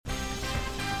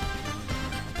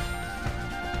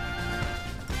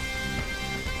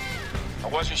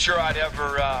wasn't sure I'd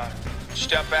ever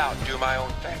step out and do my own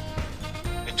thing.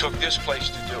 It took this place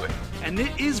to do it. And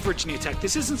it is Virginia Tech.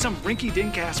 This isn't some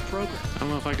rinky-dink-ass program. I don't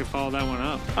know if I could follow that one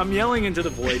up. I'm yelling into the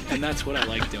void, and that's what I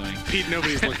like doing. Pete,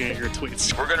 nobody's looking at your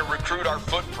tweets. We're going to recruit our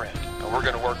footprint, and we're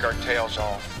going to work our tails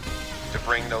off to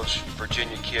bring those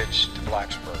Virginia kids to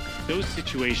Blacksburg. Those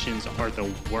situations are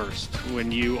the worst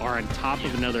when you are on top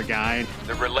of another guy.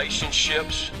 The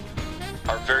relationships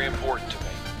are very important to me.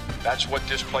 That's what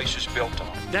this place is built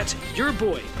on. That's your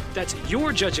boy. That's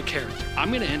your judge of character. I'm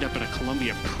going to end up in a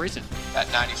Columbia prison.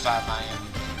 That 95 Miami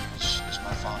is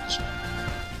my fondest memory.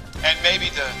 And maybe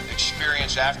the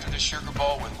experience after the Sugar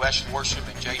Bowl with Wes Worsham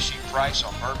and J.C. Price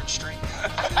on Bourbon Street.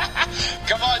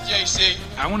 Come on, J.C.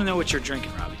 I want to know what you're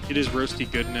drinking, Robbie. It is roasty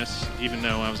goodness, even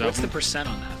though I was What's out. the percent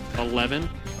on that? 11. It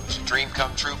was a dream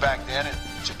come true back then, and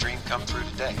it's a dream come true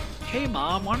today. Hey,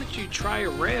 Mom, why don't you try a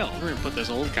rail? We're going to put this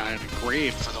old guy in a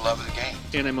grave. For the love of the game.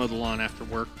 And I mowed the lawn after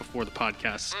work before the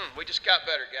podcast. We just got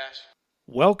better, guys.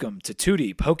 Welcome to Too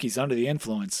Deep Hokies Under the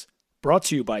Influence, brought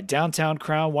to you by Downtown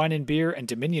Crown Wine and Beer and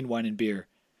Dominion Wine and Beer.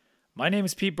 My name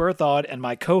is Pete Berthaud, and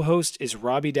my co-host is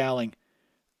Robbie Dowling.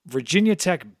 Virginia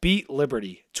Tech beat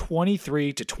Liberty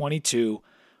 23-22.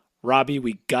 Robbie,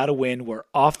 we got to win. We're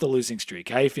off the losing streak.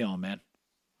 How you feeling, man?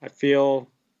 I feel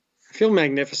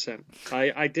magnificent.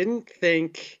 I didn't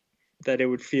think that it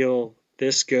would feel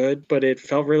this good, but it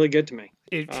felt really good to me.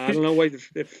 I don't know why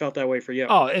it felt that way for you.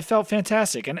 Oh, it felt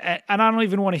fantastic. And I don't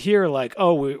even want to hear like,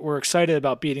 oh, we're excited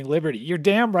about beating Liberty. You're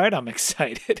damn right I'm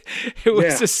excited. It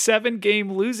was a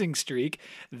 7-game losing streak.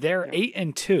 They're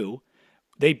 8-2.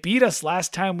 They beat us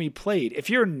last time we played. If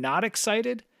you're not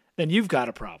excited, then you've got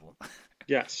a problem.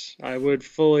 Yes, I would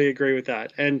fully agree with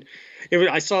that. And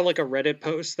I saw like a Reddit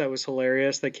post that was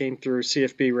hilarious that came through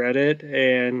CFB Reddit,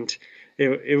 and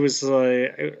it was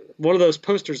like one of those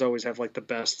posters always have like the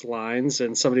best lines,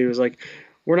 and somebody was like,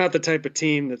 we're not the type of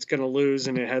team that's going to lose,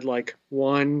 and it had like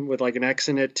 1 with like an X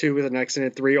in it, 2 with an X in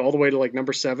it, 3 all the way to like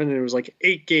number 7, and it was like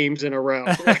 8 games in a row.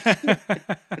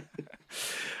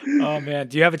 Oh man,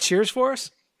 do you have a cheers for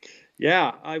us?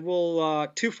 Yeah, I will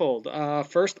twofold.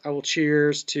 First, I will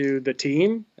cheers to the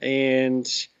team and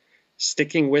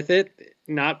sticking with it,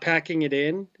 not packing it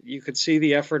in. You could see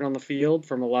the effort on the field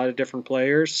from a lot of different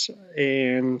players,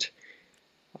 and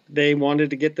they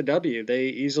wanted to get the W. They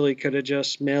easily could have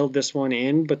just mailed this one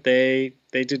in, but they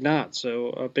did not. So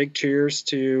a big cheers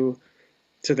to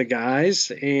the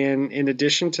guys. And in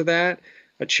addition to that,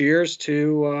 a cheers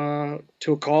to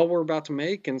a call we're about to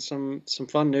make and some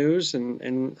fun news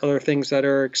and other things that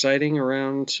are exciting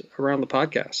around the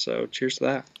podcast. So cheers to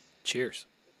that. Cheers.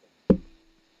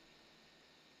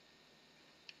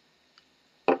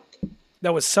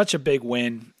 That was such a big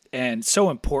win and so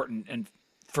important and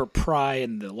for Pry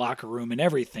and the locker room and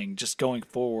everything just going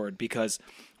forward, because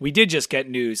we did just get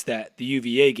news that the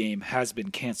UVA game has been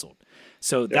canceled.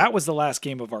 So that was the last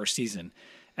game of our season.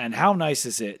 And how nice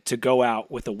is it to go out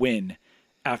with a win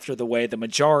after the way the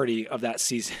majority of that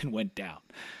season went down?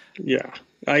 Yeah,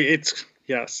 it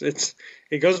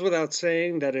goes without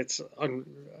saying that it's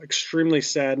extremely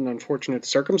sad and unfortunate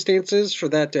circumstances for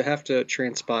that to have to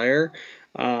transpire.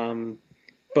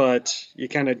 But you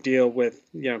kind of deal with,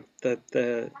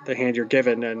 the hand you're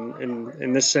given, and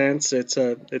in this sense, it's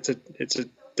a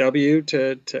W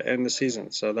to end the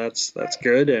season. So that's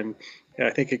good, and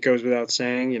I think it goes without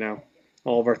saying,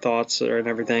 all of our thoughts and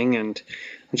everything, and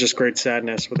just great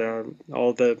sadness with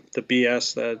all the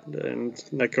BS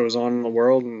that goes on in the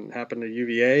world and happened to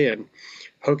UVA, and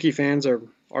Hokie fans are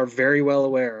very well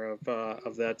aware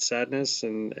of that sadness,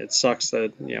 and it sucks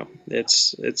that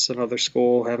it's another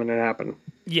school having it happen.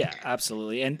 Yeah,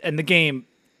 absolutely, and the game,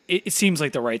 it seems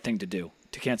like the right thing to do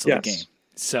to cancel the game.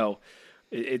 So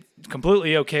it's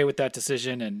completely okay with that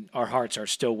decision, and our hearts are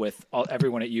still with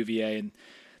everyone at UVA. And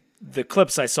the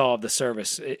clips I saw of the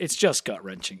service, it's just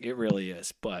gut-wrenching. It really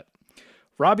is. But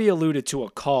Robbie alluded to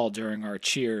a call during our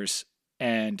cheers,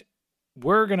 and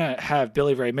we're going to have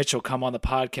Billy Ray Mitchell come on the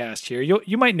podcast here.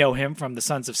 You might know him from the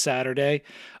Sons of Saturday.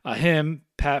 Him,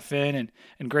 Pat Finn,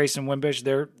 and Grayson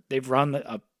Wimbish, they've run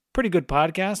a pretty good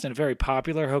podcast and a very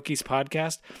popular Hokies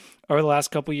podcast over the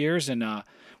last couple of years. And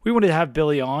we wanted to have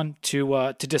Billy on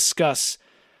to discuss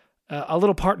a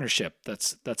little partnership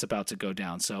that's about to go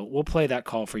down. So we'll play that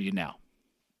call for you now.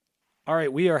 All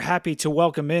right, we are happy to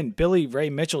welcome in Billy Ray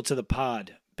Mitchell to the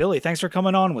pod. Billy, thanks for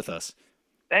coming on with us.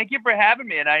 Thank you for having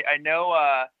me. And I know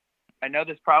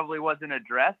this probably wasn't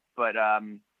addressed, but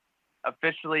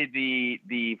officially the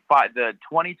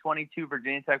 2022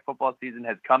 Virginia Tech football season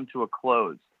has come to a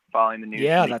close following the news.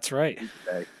 Yeah, that's right.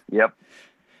 Yep.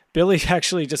 Billy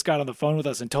actually just got on the phone with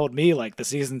us and told me like the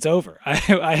season's over.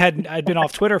 I'd been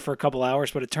off Twitter for a couple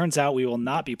hours, but it turns out we will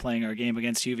not be playing our game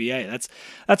against UVA.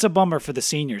 That's a bummer for the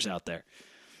seniors out there.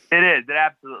 It is. It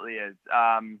absolutely is.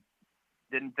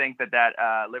 Didn't think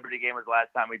that Liberty game was the last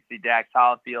time we'd see Dax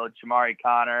Hollifield, Shamari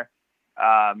Connor.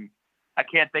 I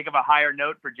can't think of a higher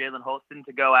note for Jalen Holston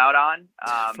to go out on.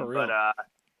 For real. But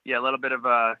yeah, a little bit of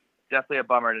definitely a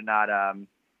bummer to not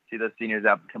see those seniors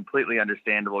out. Completely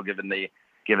understandable given the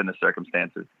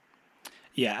circumstances.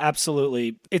 Yeah,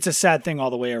 absolutely. It's a sad thing all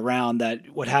the way around that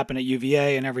what happened at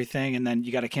UVA and everything, and then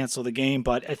you got to cancel the game,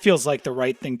 but it feels like the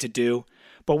right thing to do.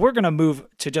 But we're going to move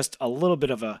to just a little bit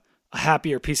of a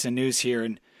happier piece of news here,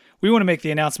 and we want to make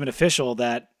the announcement official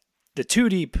that the Two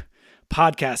Deep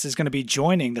podcast is going to be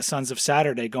joining the Sons of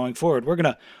Saturday going forward. We're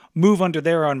going to move under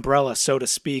their umbrella, so to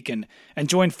speak, and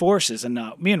join forces. And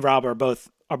me and Rob are both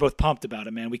pumped about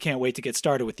it, man. We can't wait to get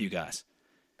started with you guys.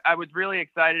 I was really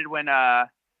excited when I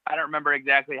don't remember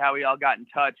exactly how we all got in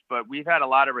touch, but we've had a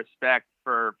lot of respect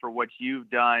for what you've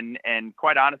done. And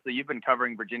quite honestly, you've been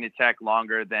covering Virginia Tech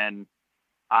longer than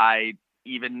I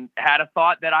even had a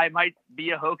thought that I might be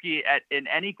a Hokie in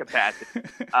any capacity.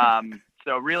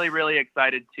 So really, really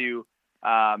excited to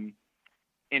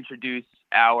introduce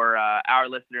our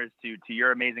listeners to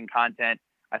your amazing content.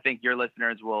 I think your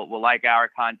listeners will like our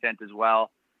content as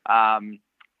well. No,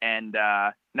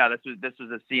 this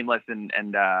was a seamless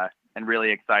and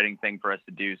really exciting thing for us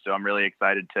to do. So I'm really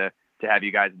excited to have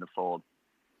you guys in the fold.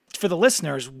 For the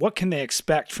listeners, what can they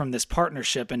expect from this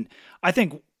partnership? And I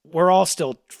think we're all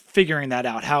still figuring that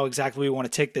out, how exactly we want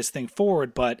to take this thing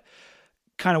forward. But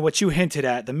kind of what you hinted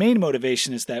at, the main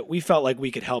motivation is that we felt like we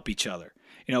could help each other.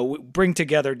 Bring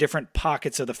together different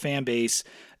pockets of the fan base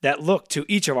that look to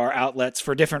each of our outlets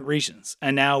for different reasons.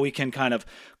 And now we can kind of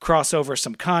cross over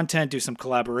some content, do some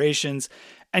collaborations,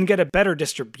 and get a better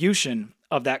distribution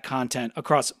of that content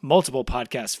across multiple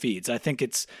podcast feeds. I think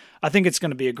it's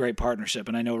going to be a great partnership,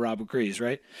 and I know Rob agrees,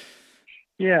 right?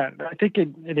 Yeah, I think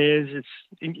it is.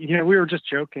 It's, we were just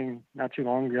joking not too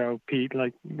long ago, Pete,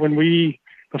 like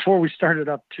before we started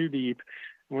up Too Deep,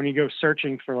 when you go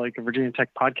searching for like a Virginia Tech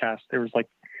podcast,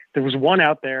 there was one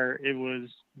out there. It was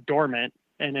dormant,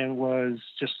 and it was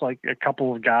just like a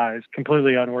couple of guys,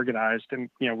 completely unorganized. And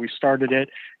we started it,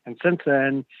 and since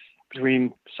then,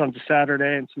 between Sons of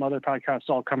Saturday and some other podcasts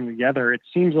all coming together, it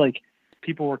seems like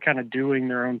people were kind of doing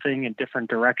their own thing in different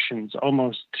directions,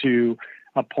 almost to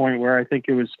a point where I think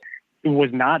it was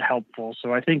not helpful.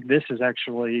 So I think this is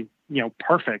actually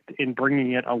perfect in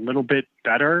bringing it a little bit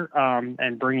better,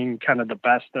 and bringing kind of the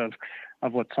best of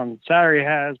what Sons of Saturday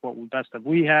has, what the best of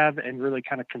we have, and really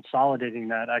kind of consolidating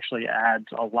that actually adds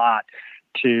a lot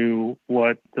to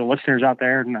what the listeners out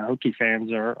there and the Hokie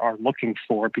fans are looking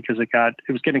for, because it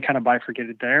was getting kind of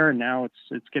bifurcated there, and now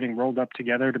it's getting rolled up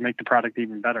together to make the product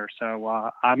even better.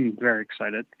 So I'm very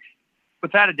excited.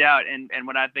 Without a doubt, and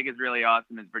what I think is really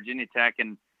awesome is Virginia Tech,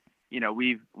 and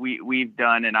we've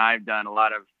done, and I've done a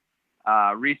lot of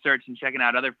research and checking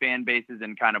out other fan bases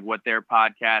and kind of what their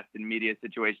podcast and media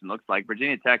situation looks like.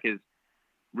 Virginia Tech is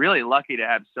really lucky to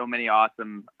have so many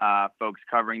awesome folks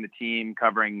covering the team,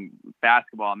 covering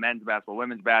basketball, men's basketball,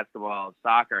 women's basketball,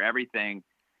 soccer, everything,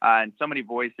 and so many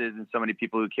voices and so many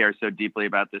people who care so deeply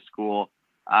about this school.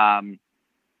 So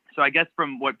I guess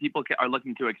from what people are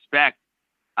looking to expect,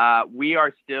 we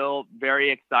are still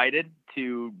very excited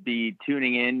to be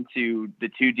tuning in to the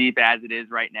Too Deep as it is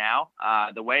right now.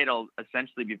 The way it'll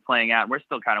essentially be playing out, and we're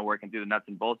still kind of working through the nuts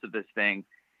and bolts of this thing,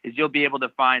 is you'll be able to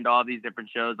find all these different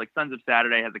shows. Like Sons of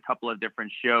Saturday has a couple of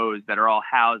different shows that are all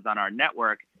housed on our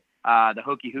network. The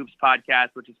Hokie Hoops podcast,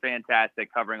 which is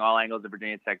fantastic, covering all angles of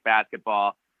Virginia Tech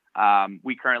basketball.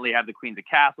 We currently have the Queens of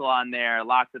Castle on there,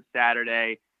 Locks of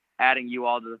Saturday, adding you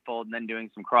all to the fold, and then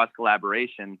doing some cross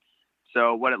collaboration.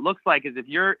 So what it looks like is if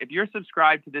you're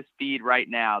subscribed to this feed right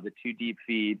now, the Too Deep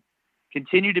feed,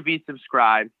 continue to be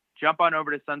subscribed. Jump on over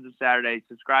to Sons of Saturday,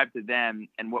 subscribe to them.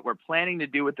 And what we're planning to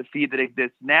do with the feed that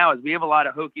exists now is we have a lot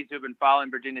of Hokies who have been following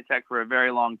Virginia Tech for a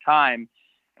very long time.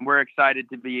 And we're excited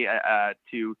to be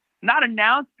to not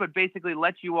announce, but basically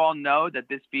let you all know that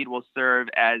this feed will serve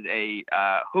as a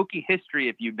Hokie history,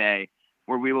 if you may,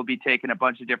 where we will be taking a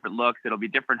bunch of different looks. It'll be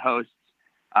different hosts,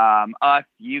 us,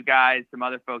 you guys, some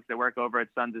other folks that work over at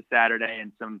Sons of Saturday,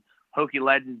 and some Hokie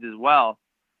legends as well,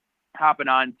 hopping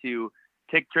on to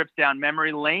take trips down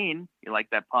memory lane. You like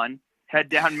that pun? Head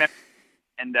down memory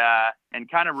and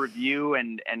kind of review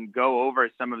and go over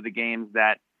some of the games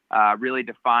that really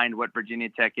defined what Virginia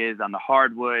Tech is on the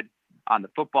hardwood, on the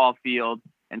football field,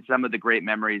 and some of the great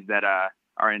memories that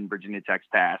are in Virginia Tech's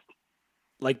past.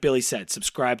 Like Billy said,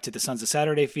 subscribe to the Sons of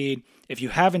Saturday feed. If you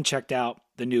haven't checked out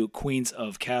the new Queens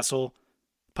of Castle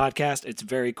podcast. It's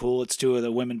very cool. It's two of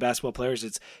the women basketball players.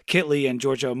 It's Kitley and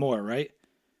Georgia Moore, right?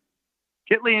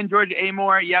 Kitley and Georgia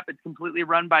Amore. Yep, it's completely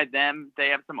run by them. They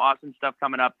have some awesome stuff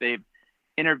coming up. They've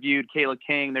interviewed Kayla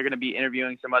King. They're going to be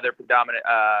interviewing some other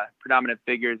predominant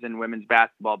figures in women's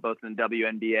basketball, both in the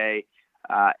WNBA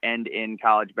and in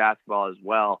college basketball as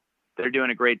well. They're doing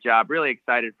a great job. Really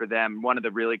excited for them. One of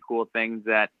the really cool things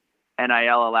that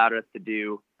NIL allowed us to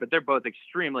do, but they're both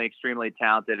extremely, extremely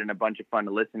talented and a bunch of fun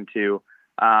to listen to.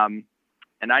 And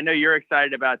I know you're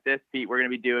excited about this, Pete. We're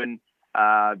going to be doing,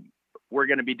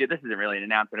 this isn't really an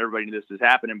announcement. Everybody knew this was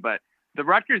happening, but the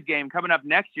Rutgers game coming up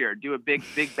next year, do a big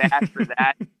bash for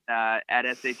that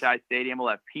at SHI Stadium. We'll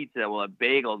have pizza, we'll have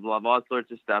bagels, we'll have all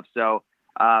sorts of stuff. So,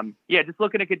 just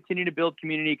looking to continue to build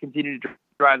community, continue to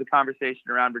drive the conversation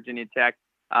around Virginia Tech.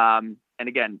 And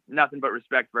again, nothing but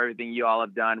respect for everything you all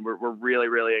have done. We're really,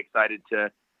 really excited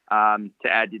to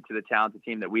add you to the talented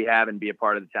team that we have and be a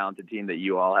part of the talented team that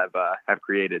you all have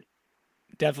created.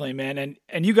 Definitely, man.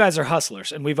 And you guys are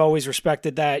hustlers, and we've always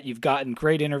respected that. You've gotten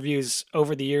great interviews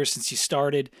over the years since you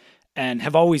started and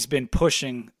have always been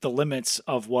pushing the limits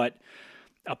of what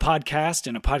a podcast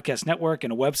and a podcast network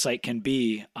and a website can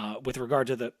be with regard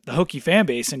to the Hokie fan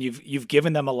base. And you've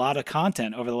given them a lot of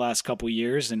content over the last couple of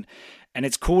years, and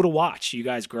it's cool to watch you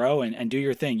guys grow and do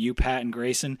your thing, you, Pat, and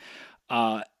Grayson.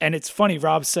 And it's funny,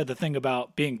 Rob said the thing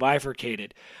about being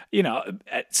bifurcated.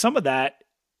 Some of that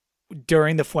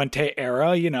during the Fuente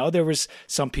era, there was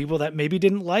some people that maybe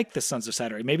didn't like the Sons of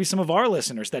Saturday, maybe some of our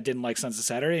listeners that didn't like Sons of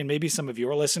Saturday, and maybe some of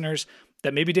your listeners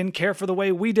that maybe didn't care for the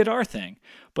way we did our thing.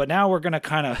 But now we're going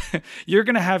to you're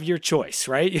going to have your choice,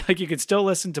 right? Like, you can still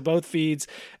listen to both feeds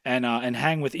and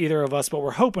hang with either of us, but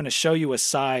we're hoping to show you a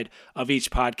side of each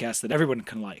podcast that everyone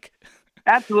can like.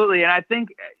 Absolutely. And I think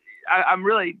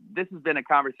this has been a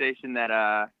conversation that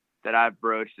I've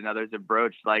broached and others have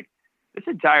broached. Like, this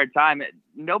entire time,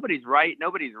 nobody's right,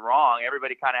 nobody's wrong.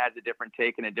 Everybody kind of has a different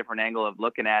take and a different angle of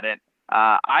looking at it.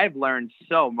 I've learned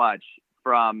so much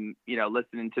from,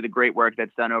 listening to the great work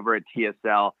that's done over at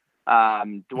TSL.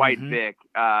 Dwight Vick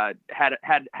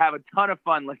have a ton of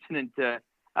fun listening to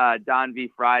Don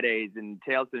V Fridays and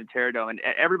Tales to the Terradome, and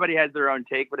everybody has their own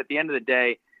take. But at the end of the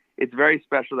day, it's very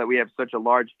special that we have such a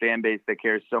large fan base that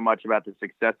cares so much about the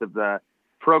success of the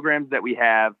programs that we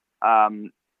have.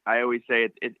 I always say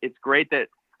it's great that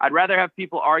I'd rather have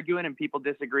people arguing and people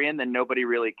disagreeing than nobody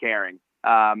really caring.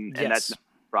 And that's not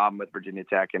the problem with Virginia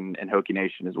Tech and Hokie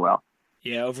Nation as well.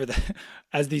 Yeah,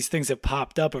 as these things have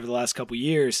popped up over the last couple of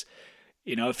years,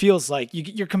 it feels like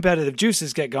your competitive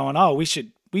juices get going. Oh, we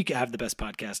could have the best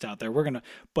podcast out there.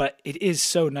 But it is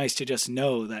so nice to just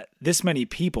know that this many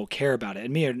people care about it.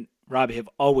 And me and Robbie have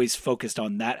always focused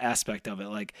on that aspect of it.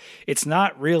 Like, it's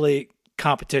not really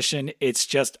competition, it's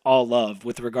just all love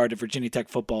with regard to Virginia Tech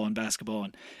football and basketball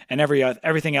and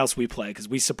everything else we play, because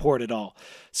we support it all.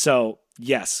 So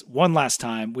yes, one last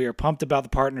time, we are pumped about the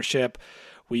partnership.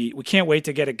 We can't wait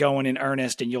to get it going in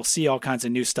earnest, and you'll see all kinds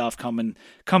of new stuff coming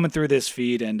through this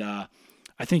feed, and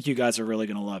I think you guys are really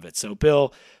going to love it. So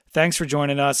Bill, thanks for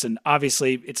joining us. And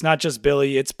obviously it's not just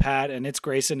Billy, it's Pat and it's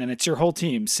Grayson and it's your whole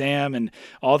team, Sam and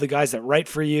all the guys that write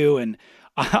for you. And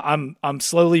I'm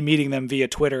slowly meeting them via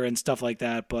Twitter and stuff like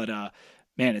that. But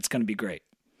man, it's going to be great.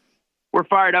 We're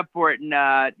fired up for it. And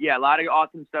a lot of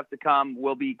awesome stuff to come.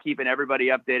 We'll be keeping everybody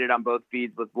updated on both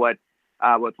feeds with what's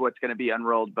going to be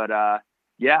unrolled. But I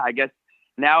guess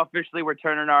now officially we're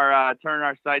turning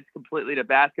our sights completely to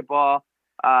basketball.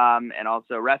 And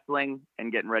also wrestling,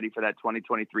 and getting ready for that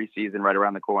 2023 season right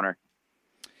around the corner.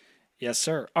 Yes,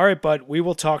 sir. All right, bud. We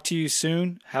will talk to you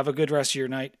soon. Have a good rest of your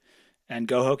night, and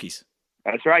go Hokies.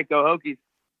 That's right. Go Hokies.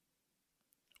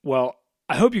 Well,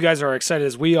 I hope you guys are excited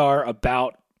as we are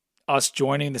about us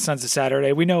joining the Sons of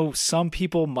Saturday. We know some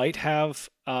people might have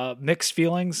mixed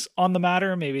feelings on the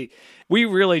matter. Maybe we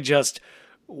really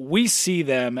we see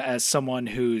them as someone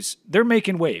they're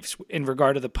making waves in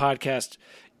regard to the podcast,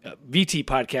 VT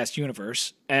podcast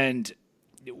universe, and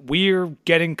we're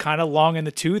getting kind of long in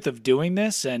the tooth of doing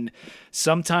this, and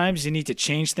sometimes you need to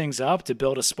change things up to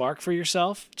build a spark for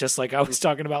yourself, just like I was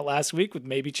talking about last week with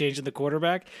maybe changing the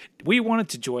quarterback. We wanted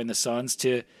to join the Suns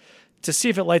to see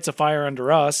if it lights a fire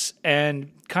under us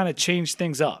and kind of change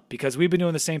things up, because we've been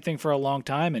doing the same thing for a long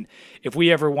time, and if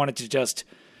we ever wanted to just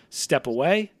step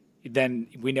away, then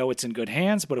we know it's in good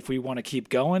hands. But if we want to keep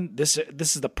going, this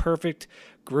is the perfect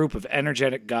group of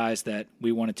energetic guys that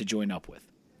we wanted to join up with.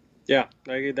 Yeah,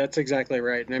 that's exactly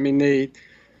right. And I mean,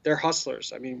 they're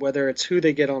hustlers. I mean, whether it's who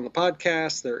they get on the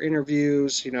podcast, their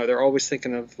interviews, they're always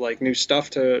thinking of like new stuff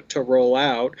to roll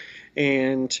out.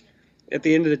 And at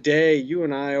the end of the day, you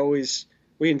and I always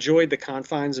we enjoyed the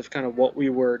confines of kind of what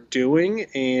we were doing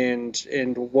and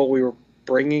what we were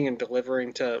bringing and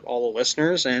delivering to all the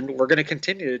listeners, and we're going to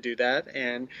continue to do that.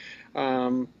 And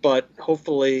but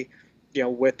hopefully,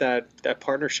 with that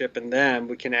partnership and them,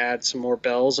 we can add some more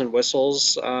bells and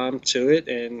whistles to it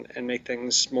and make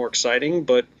things more exciting.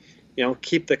 But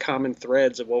keep the common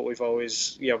threads of what we've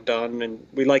always done, and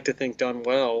we like to think done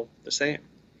well, the same.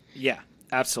 Yeah,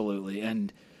 absolutely.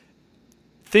 And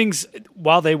things,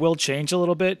 while they will change a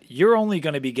little bit, you're only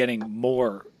going to be getting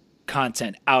more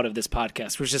content out of this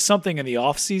podcast, which is something in the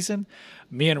off season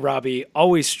me and Robbie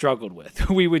always struggled with.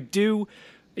 We would do,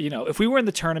 if we were in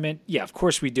the tournament, yeah, of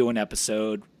course we do an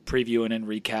episode previewing and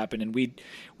recapping, and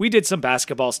we did some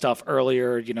basketball stuff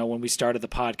earlier, when we started the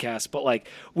podcast, but like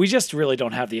we just really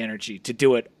don't have the energy to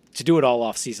do it all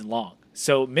off season long.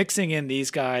 So mixing in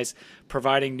these guys,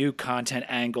 providing new content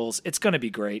angles, it's going to be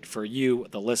great for you,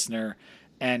 the listener.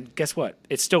 And guess what?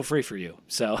 It's still free for you.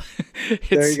 So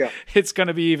there you go. It's going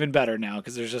to be even better now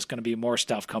because there's just going to be more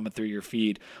stuff coming through your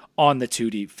feed on the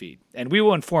Too Deep feed. And we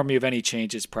will inform you of any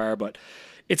changes prior, but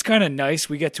it's kind of nice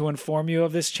we get to inform you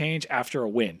of this change after a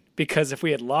win. Because if we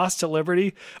had lost to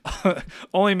Liberty,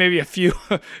 only maybe a few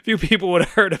people would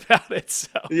have heard about it.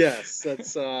 So yes,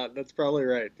 that's probably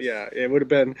right. Yeah, it would have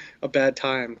been a bad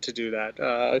time to do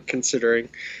that, considering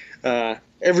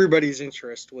everybody's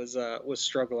interest was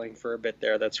struggling for a bit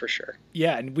there. That's for sure.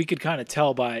 Yeah, and we could kind of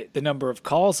tell by the number of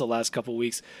calls the last couple of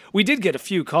weeks. We did get a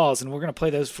few calls, and we're going to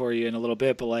play those for you in a little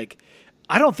bit. But like,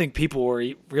 I don't think people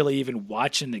were really even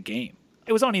watching the game.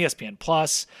 It was on ESPN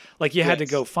Plus. Like you had to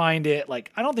go find it.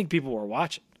 Like I don't think people were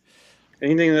watching.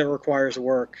 Anything that requires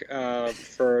work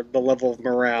for the level of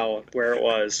morale where it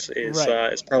was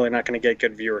is probably not going to get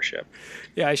good viewership.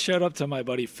 Yeah, I showed up to my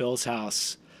buddy Phil's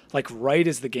house like right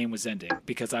as the game was ending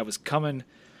because I was coming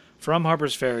from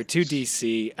Harpers Ferry to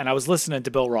DC and I was listening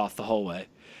to Bill Roth the whole way.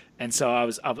 And so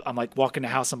I'm like walking the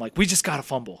house. I'm like, we just got a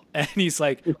fumble. And he's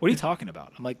like, what are you talking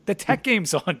about? I'm like, the Tech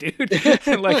game's on, dude.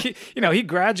 And like, he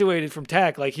graduated from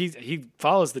Tech. Like he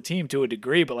follows the team to a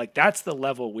degree, but like, that's the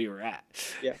level we were at.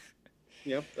 Yeah.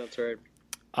 Yep. That's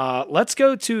right. Let's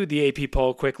go to the AP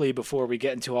poll quickly before we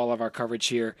get into all of our coverage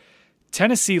here.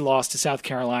 Tennessee lost to South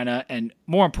Carolina. And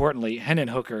more importantly, Hendon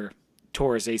Hooker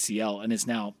tore his ACL and is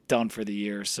now done for the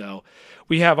year. So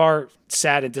we have our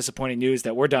sad and disappointing news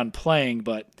that we're done playing,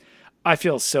 but I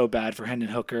feel so bad for Hendon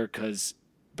Hooker because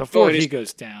before he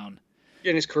goes down,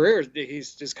 in his career,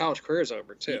 his college career is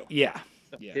over too. Yeah.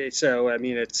 So I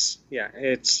mean, it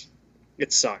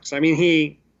sucks. I mean,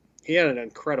 he had an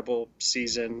incredible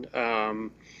season.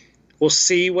 We'll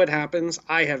see what happens.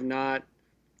 I have not.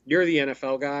 You're the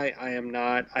NFL guy. I am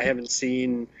not. I haven't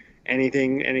seen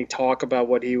any talk about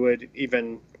what he would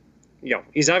even.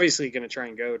 He's obviously going to try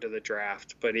and go to the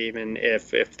draft, but even if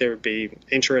there would be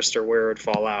interest or where it would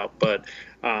fall out, but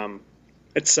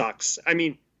it sucks. I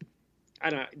mean, I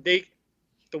don't know.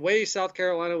 The way South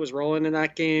Carolina was rolling in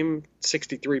that game,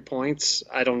 63 points,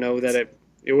 I don't know that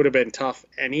it would have been tough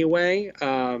anyway,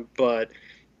 but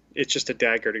it's just a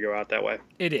dagger to go out that way.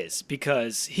 It is,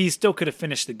 because he still could have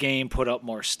finished the game, put up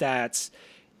more stats.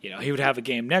 He would have a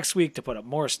game next week to put up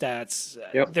more stats.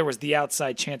 Yep. There was the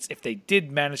outside chance if they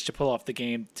did manage to pull off the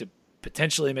game to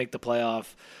potentially make the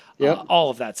playoff. Yep.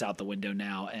 All of that's out the window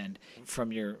now. And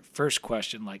from your first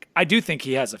question, like I do think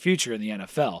he has a future in the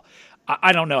NFL.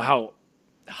 I don't know how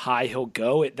high he'll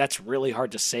go. That's really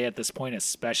hard to say at this point,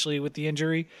 especially with the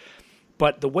injury.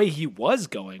 But the way he was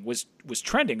going was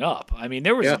trending up. I mean,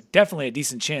 there was definitely a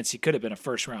decent chance he could have been a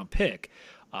first-round pick.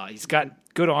 He's got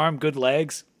good arm, good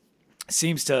legs.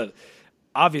 Seems to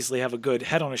obviously have a good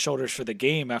head on his shoulders for the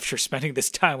game after spending this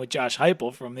time with Josh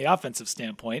Heupel from the offensive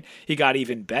standpoint. He got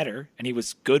even better, and he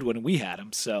was good when we had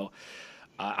him. So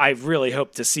I really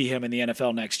hope to see him in the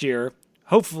NFL next year,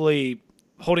 hopefully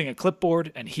holding a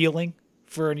clipboard and healing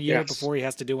for a year before he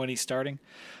has to do any starting.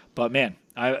 But, man,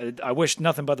 I wish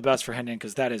nothing but the best for Hendon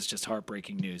because that is just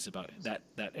heartbreaking news about that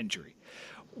injury.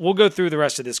 We'll go through the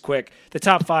rest of this quick. The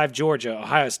top 5, Georgia,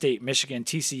 Ohio State, Michigan,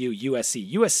 TCU,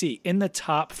 USC. USC in the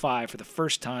top 5 for the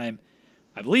first time,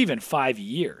 I believe, in 5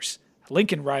 years.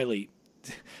 Lincoln Riley,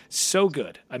 so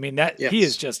good. I mean, he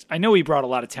is just – I know he brought a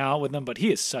lot of talent with him, but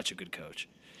he is such a good coach.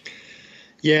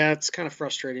 Yeah, it's kind of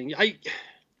frustrating.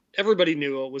 Everybody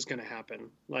knew it was going to happen.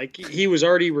 Like, he was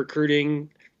already recruiting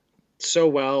so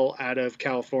well out of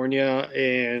California,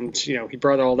 and, he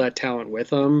brought all that talent with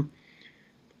him.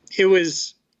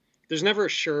 There's never a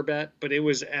sure bet, but it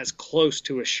was as close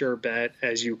to a sure bet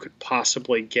as you could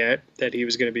possibly get that he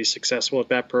was going to be successful at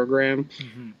that program.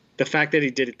 Mm-hmm. The fact that he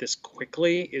did it this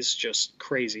quickly is just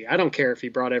crazy. I don't care if he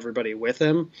brought everybody with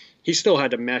him. He still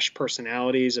had to mesh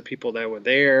personalities of people that were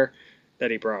there.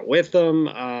 that he brought with him.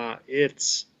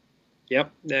 It's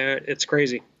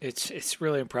crazy. It's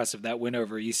really impressive. That win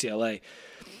over UCLA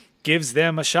gives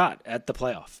them a shot at the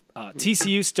playoff.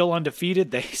 TCU still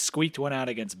undefeated. They squeaked one out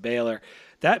against Baylor.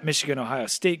 That Michigan-Ohio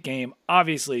State game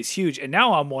obviously is huge. And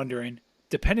now I'm wondering,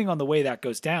 depending on the way that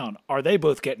goes down, are they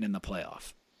both getting in the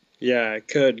playoff? Yeah, it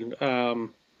could.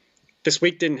 This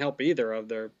week didn't help either of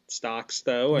their stocks,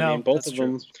 though. I mean, both of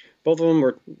them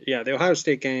were. Yeah, the Ohio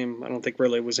State game, I don't think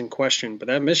really was in question, but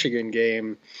that Michigan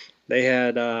game, they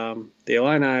had the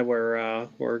Illini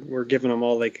were giving them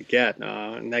all they could get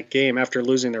in that game after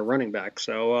losing their running back.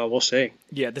 So we'll see.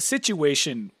 Yeah, the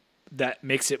situation that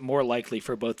makes it more likely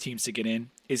for both teams to get in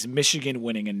is Michigan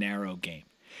winning a narrow game.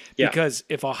 Yeah. Because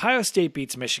if Ohio State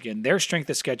beats Michigan, their strength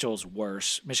of schedule is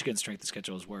worse. Michigan's strength of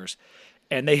schedule is worse,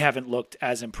 and they haven't looked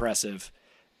as impressive.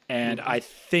 And I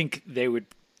think they would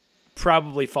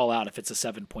probably fall out if it's a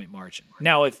 7-point margin.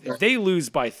 Now, if they lose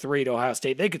by 3 to Ohio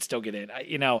State, they could still get in,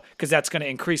 because that's going to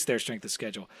increase their strength of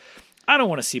schedule. I don't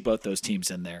want to see both those teams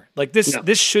in there. Like this, no.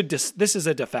 This is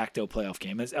a de facto playoff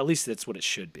game. At least that's what it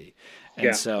should be.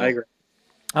 And so I agree.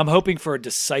 I'm hoping for a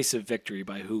decisive victory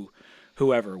by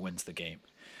whoever wins the game.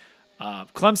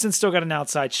 Clemson still got an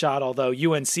outside shot, although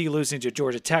UNC losing to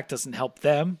Georgia Tech doesn't help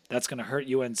them. That's going to hurt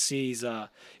UNC's, going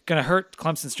to hurt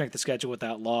Clemson's strength of schedule with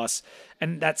that loss,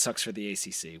 and that sucks for the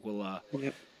ACC.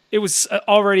 It was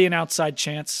already an outside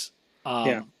chance,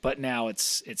 but now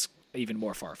it's even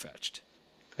more far-fetched.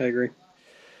 I agree.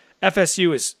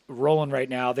 FSU is rolling right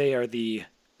now. They are the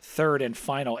third and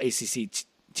final ACC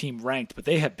team ranked, but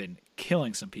they have been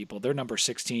killing some people. They're number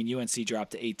 16. UNC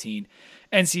dropped to 18.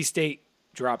 NC State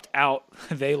dropped out.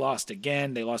 They lost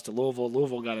again. They lost to Louisville.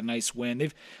 Louisville got a nice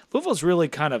win. Louisville's really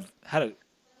kind of had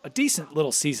a decent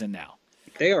little season now.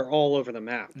 They are all over the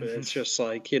map. It's just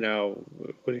like,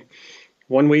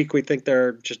 one week we think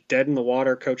they're just dead in the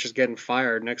water, coach is getting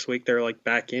fired. Next week they're like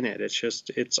back in it. It's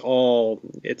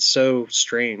so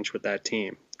strange with that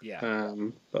team. Yeah.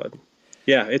 But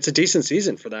yeah, it's a decent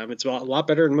season for them. It's a lot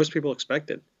better than most people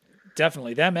expected.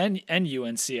 Definitely them and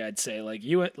UNC, I'd say.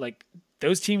 Like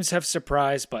those teams have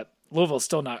surprised, but Louisville's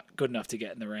still not good enough to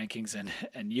get in the rankings, and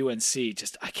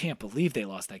UNC I can't believe they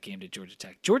lost that game to Georgia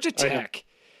Tech. Georgia Tech,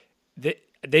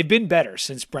 they've been better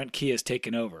since Brent Key has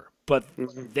taken over, but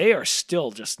they are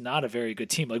still just not a very good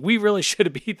team. Like, we really should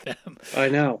have beat them. I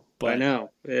know.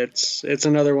 It's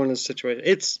another one of the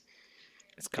situations.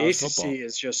 It's college football.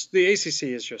 The ACC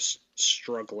is just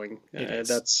struggling.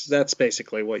 That's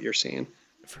basically what you're seeing.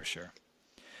 For sure.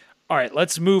 All right,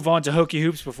 let's move on to Hokie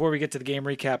Hoops before we get to the game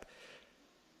recap.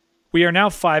 We are now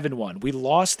 5-1. We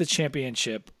lost the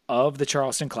championship of the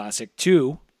Charleston Classic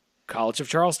to College of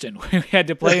Charleston. We had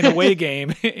to play an away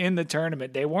game in the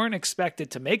tournament. They weren't expected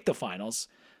to make the finals,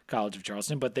 College of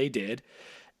Charleston, but they did.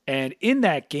 And in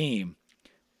that game,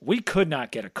 we could not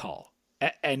get a call.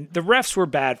 And the refs were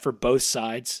bad for both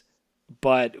sides,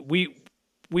 but we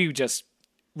just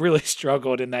really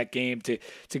struggled in that game to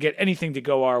get anything to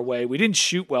go our way. We didn't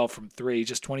shoot well from 3,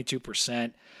 just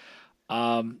 22%.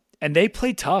 And they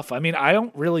played tough. I mean, I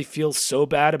don't really feel so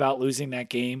bad about losing that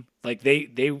game. Like, they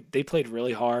played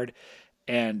really hard,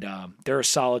 and they're a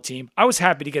solid team. I was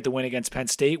happy to get the win against Penn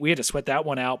State. We had to sweat that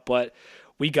one out, but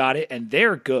we got it, and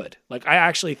they're good. Like, I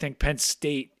actually think Penn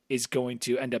State is going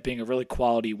to end up being a really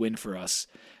quality win for us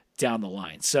down the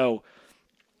line. So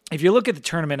if you look at the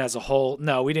tournament as a whole,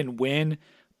 no, we didn't win,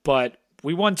 but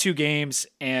we won 2 games,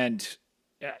 and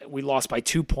we lost by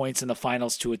 2 points in the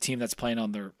finals to a team that's playing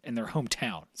in their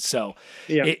hometown. So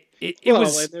it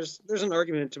was. There's an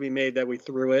argument to be made that we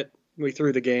threw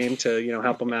the game to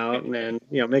help them out and then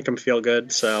make them feel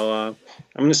good. So I'm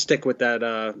going to stick with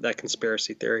that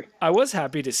conspiracy theory. I was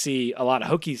happy to see a lot of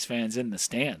Hokies fans in the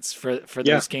stands for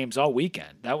those games all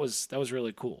weekend. That was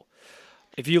really cool.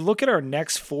 If you look at our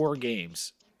next 4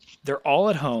 games, they're all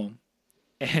at home.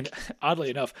 And oddly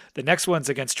enough, the next one's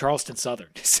against Charleston Southern.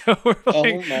 So we're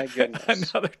oh my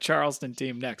goodness, another Charleston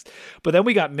team next. But then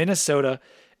we got Minnesota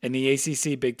in the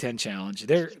ACC Big Ten Challenge.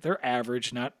 They're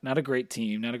average, not a great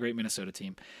team, not a great Minnesota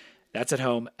team. That's at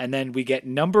home. And then we get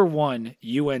number 1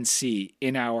 UNC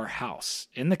in our house,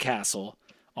 in the Castle,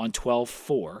 on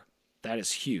 12-4. That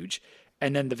is huge.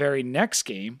 And then the very next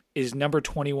game is number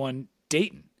 21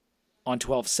 Dayton on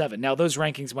 12-7. Now, those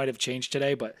rankings might have changed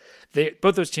today, but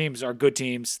both those teams are good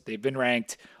teams. They've been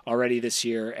ranked already this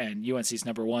year, and UNC's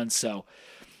number 1. So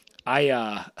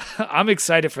I'm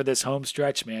excited for this home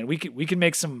stretch, man. We can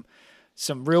make some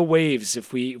real waves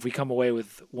if we come away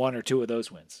with 1 or 2 of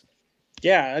those wins.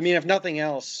 Yeah, I mean, if nothing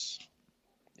else,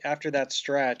 after that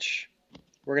stretch,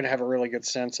 we're going to have a really good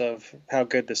sense of how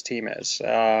good this team is.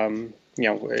 And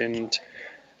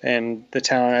and the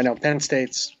talent. I know Penn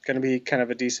State's going to be kind of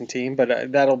a decent team,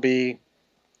 but that'll be,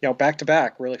 back to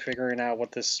back, really figuring out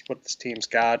what this team's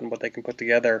got and what they can put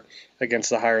together against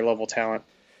the higher level talent.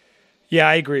 Yeah,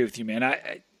 I agree with you,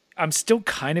 man. I'm still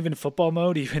kind of in football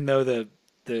mode, even though the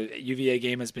UVA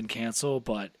game has been canceled,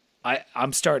 but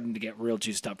I'm starting to get real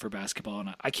juiced up for basketball,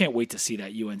 and I can't wait to see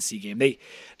that UNC game.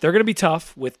 They're going to be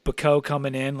tough with Bako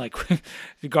coming in. Like,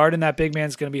 guarding that big man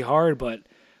is going to be hard, but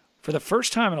for the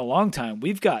first time in a long time,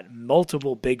 we've got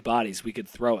multiple big bodies we could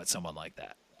throw at someone like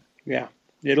that. Yeah,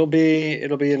 it'll be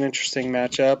an interesting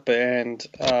matchup, and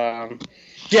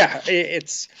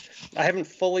it's. I haven't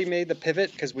fully made the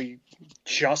pivot because we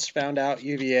just found out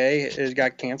UVA it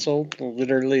got canceled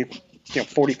literally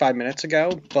 45 minutes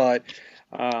ago, but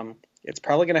it's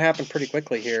probably going to happen pretty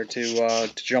quickly here to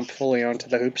jump fully onto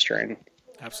the hoops train.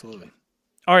 Absolutely.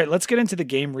 All right, let's get into the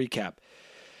game recap.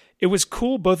 It was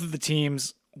cool. Both of the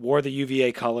teams wore the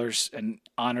UVA colors and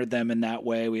honored them in that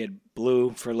way. We had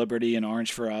blue for Liberty and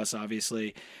orange for us,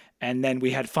 obviously. And then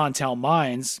we had Fontel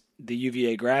Mines, the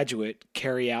UVA graduate,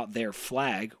 carry out their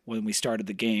flag when we started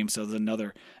the game. So there's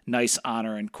another nice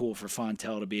honor and cool for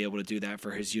Fontel to be able to do that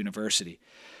for his university.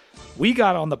 We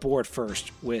got on the board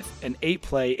first with an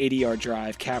 8-play, 80-yard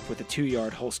drive capped with a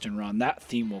 2-yard Holston run. That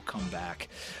theme will come back.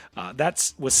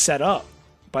 That was set up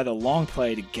by the long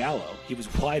play to Gallo. He was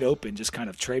wide open, just kind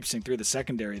of traipsing through the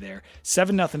secondary there.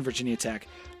 7-0 Virginia Tech.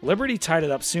 Liberty tied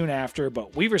it up soon after,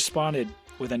 but we responded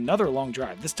with another long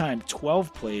drive, this time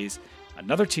 12 plays,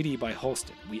 another TD by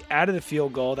Holston. We added a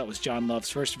field goal that was John Love's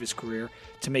first of his career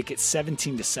to make it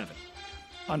 17-7.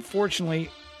 Unfortunately,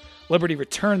 Liberty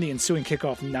returned the ensuing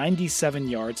kickoff 97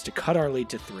 yards to cut our lead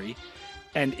to 3,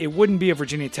 and it wouldn't be a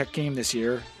Virginia Tech game this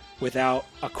year without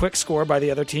a quick score by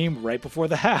the other team right before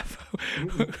the half.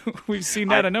 We've seen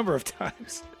that a number of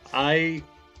times. I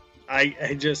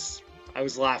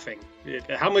was laughing.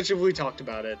 How much have we talked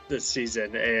about it this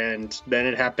season? And then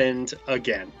it happened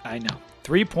again. I know.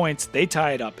 3 points. They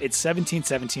tie it up. It's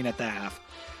 17-17 at the half.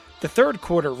 The third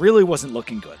quarter really wasn't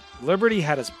looking good. Liberty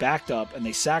had us backed up, and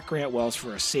they sacked Grant Wells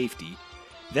for a safety.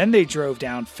 Then they drove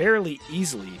down fairly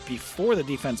easily before the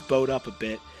defense bowed up a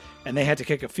bit, and they had to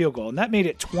kick a field goal. And that made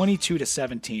it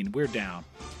 22-17. We're down.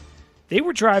 They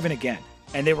were driving again,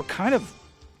 and they were kind of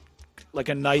like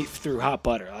a knife through hot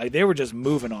butter. Like, they were just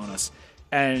moving on us.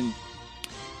 And,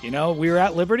 we were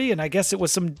at Liberty, and I guess it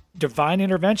was some divine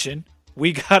intervention.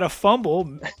 We got a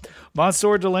fumble.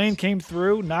 Mansour Delane came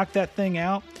through, knocked that thing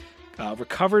out,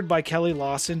 recovered by Kelly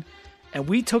Lawson, and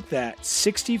we took that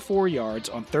 64 yards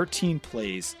on 13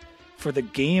 plays for the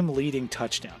game-leading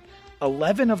touchdown.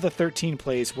 11 of the 13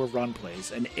 plays were run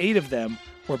plays, and 8 of them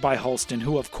were by Holston,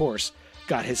 who, of course,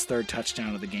 got his third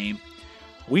touchdown of the game.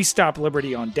 We stopped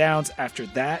Liberty on downs after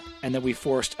that, and then we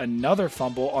forced another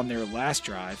fumble on their last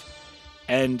drive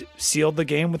and sealed the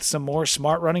game with some more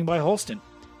smart running by Holston.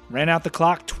 Ran out the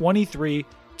clock, 23-22,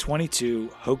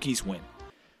 Hokies win.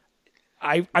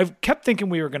 I kept thinking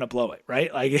we were going to blow it,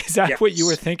 right? Like, is that what you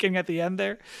were thinking at the end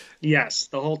there? Yes,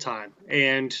 the whole time.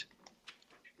 And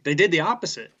they did the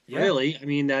opposite, really. I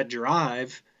mean, that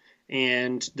drive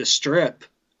and the strip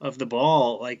of the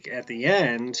ball, like, at the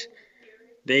end,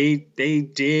 they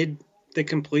did the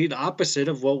complete opposite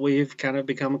of what we've kind of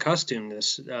become accustomed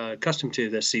to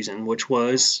this season, which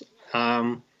was,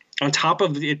 on top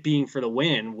of it being for the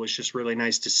win, was just really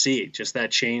nice to see. Just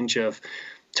that change of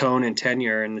tone and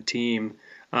tenure in the team.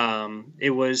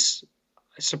 It was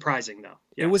surprising, though.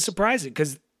 Yes. It was surprising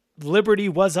because Liberty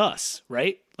was us,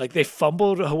 right? Like, they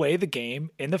fumbled away the game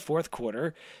in the fourth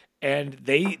quarter, and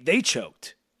they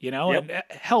choked, and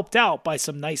helped out by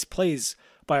some nice plays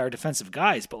by our defensive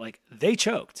guys, but like, they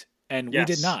choked, and we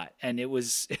did not. And it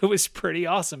was pretty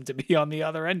awesome to be on the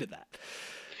other end of that.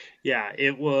 Yeah,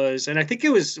 it was, and I think it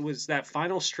was that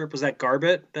final strip. Was that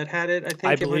Garbett that had it?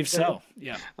 I believe so.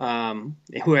 Yeah.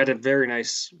 Who had a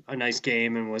nice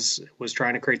game and was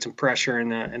trying to create some pressure in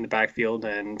the backfield,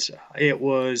 and it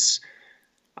was,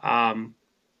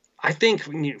 I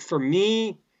think for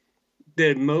me,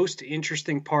 the most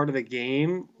interesting part of the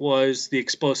game was the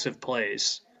explosive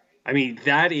plays. I mean,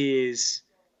 that is,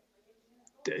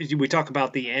 we talk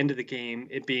about the end of the game,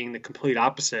 it being the complete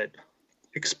opposite.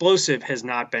 Explosive has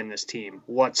not been this team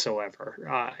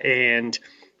whatsoever. And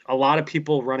a lot of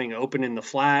people running open in the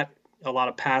flat, a lot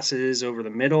of passes over the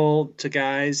middle to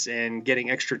guys and getting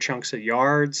extra chunks of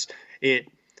yards.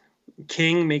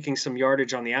 King making some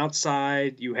yardage on the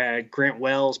outside. You had Grant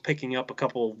Wells picking up a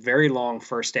couple very long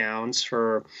first downs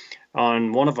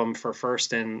on one of them for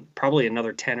first and probably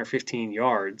another 10 or 15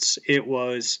 yards. It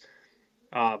was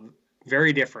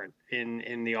very different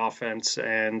in the offense,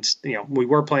 and we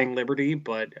were playing Liberty,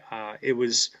 but it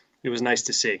was It was nice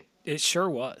to see. It sure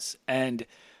was. And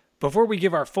before we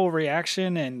give our full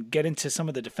reaction and get into some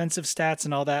of the defensive stats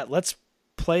and all that, let's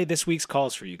play this week's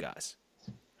calls for you guys.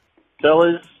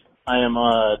 Fellas, I am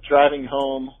driving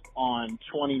home on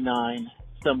 29,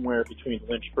 somewhere between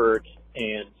Lynchburg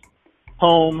and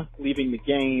home, leaving the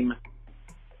game.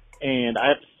 And I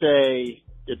have to say,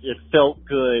 it felt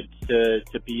good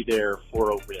to be there for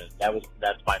a win.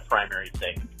 That's my primary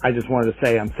thing. I just wanted to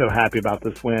say I'm so happy about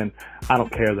this win. I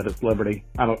don't care that it's Liberty.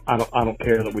 I don't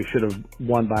care that we should have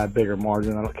won by a bigger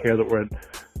margin. I don't care that we're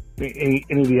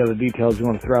any of the other details you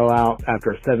want to throw out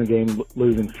after a 7-game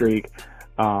losing streak.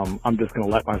 I'm just going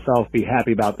to let myself be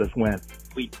happy about this win.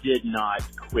 We did not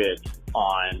quit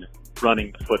on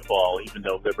running the football, even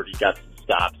though Liberty got some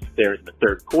stops there in the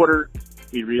third quarter.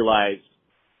 We realized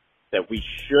that we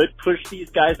should push these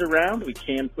guys around. We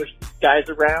can push these guys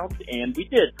around, and we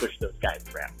did push those guys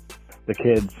around. The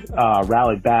kids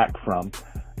rallied back from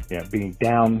being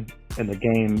down in the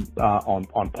game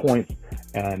on points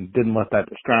and didn't let that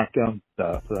distract them.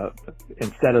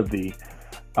 Instead of the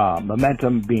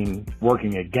momentum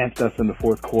working against us in the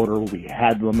fourth quarter, we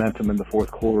had momentum in the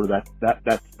fourth quarter.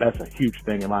 That's a huge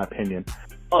thing in my opinion.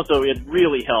 Also, it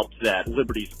really helped that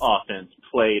Liberty's offense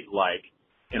played like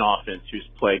an offense whose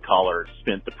play caller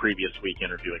spent the previous week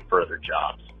interviewing for other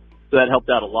jobs. So that helped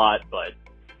out a lot, but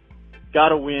got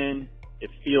to win. It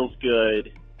feels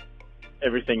good.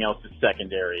 Everything else is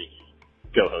secondary.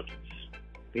 Go Hokies.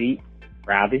 Pete,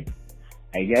 Robbie,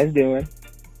 how you guys doing?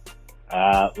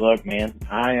 Look, man,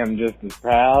 I am just as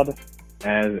proud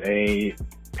as a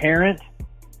parent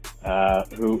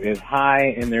who is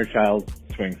high in their child's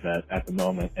swing set at the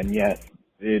moment. And yes,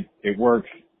 it works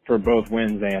for both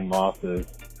wins and losses.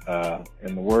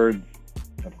 In the words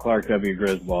of Clark W.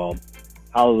 Griswold,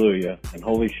 hallelujah and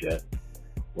holy shit,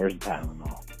 where's the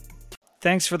Tylenol?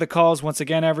 Thanks for the calls once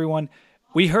again, everyone.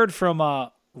 We heard from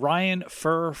Ryan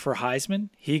Furr for Heisman.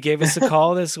 He gave us a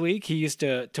call this week. He used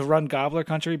to run Gobbler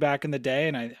Country back in the day,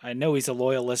 and I know he's a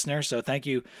loyal listener, so thank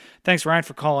you. Thanks, Ryan,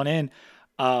 for calling in.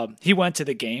 He went to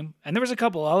the game, and there was a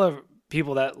couple other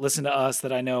people that listen to us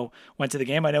that I know went to the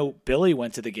game. I know Billy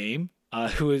went to the game,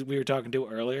 who we were talking to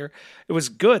earlier. It was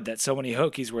good that so many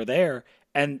Hokies were there,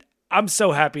 and I'm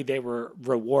so happy they were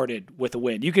rewarded with a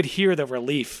win. You could hear the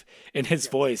relief in his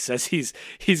voice as he's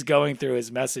going through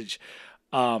his message.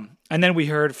 And then we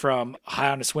heard from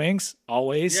High on the Swings,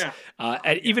 always. Yeah.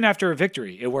 And even after a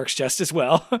victory, it works just as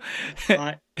well.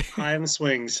 High on the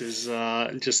Swings is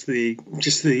just the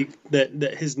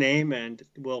his name and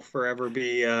will forever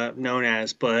be known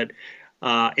as. But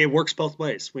it works both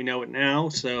ways. We know it now,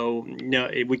 so no,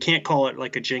 we can't call it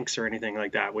like a jinx or anything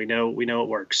like that. We know it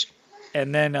works.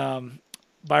 And then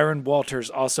Byron Walters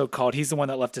also called. He's the one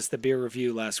that left us the beer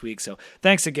review last week. So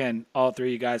thanks again, all three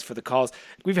of you guys, for the calls.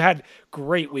 We've had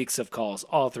great weeks of calls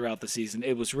all throughout the season.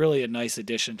 It was really a nice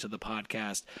addition to the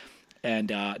podcast,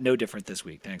 and no different this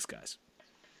week. Thanks, guys.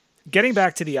 Getting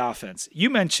back to the offense, you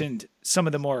mentioned some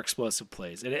of the more explosive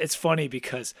plays. And it's funny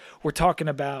because we're talking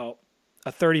about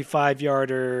a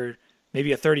 35-yarder,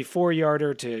 maybe a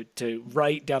 34-yarder to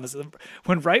Wright down this.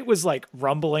 When Wright was like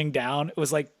rumbling down, it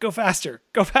was like, go faster.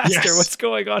 Yes. What's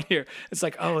going on here? It's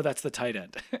like, oh, that's the tight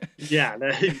end. Yeah,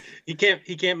 he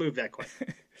can't move that quick.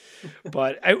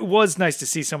 But it was nice to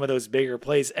see some of those bigger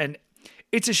plays. And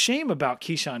it's a shame about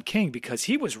Keyshawn King because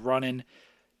he was running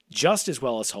just as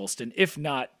well as Holston, if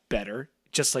not better,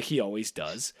 just like he always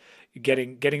does,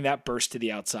 getting that burst to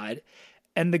the outside.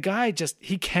 And the guy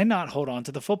he cannot hold on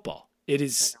to the football.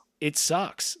 It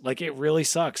sucks. Like, it really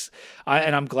sucks.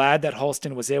 And I'm glad that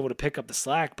Holston was able to pick up the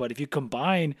slack. But if you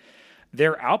combine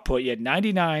their output, you had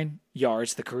 99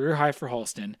 yards, the career high for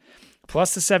Holston,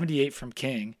 plus the 78 from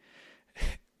King.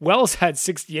 Wells had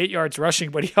 68 yards rushing,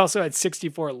 but he also had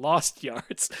 64 lost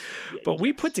yards. But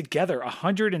we put together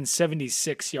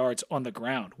 176 yards on the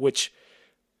ground, which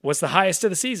was the highest of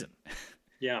the season.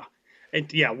 Yeah.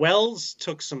 Wells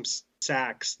took some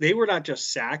sacks. They were not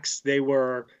just sacks. They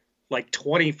were like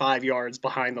 25 yards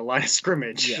behind the line of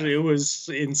scrimmage. Yeah. It was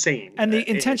insane. And the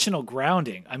intentional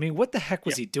grounding. I mean, what the heck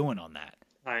was he doing on that?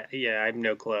 I have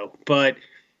no clue. But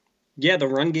yeah, the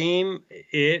run game,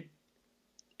 it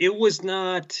was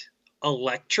not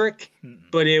electric,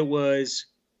 but it was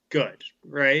good,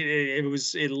 right?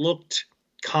 It looked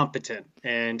competent,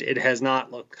 and it has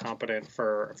not looked competent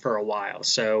for a while.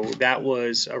 So that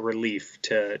was a relief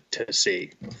to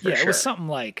see. Yeah, it was something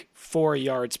like 4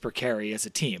 yards per carry as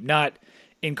a team. Not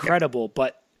incredible,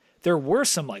 but there were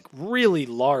some like really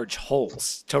large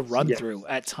holes to run through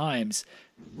at times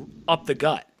up the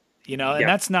gut, and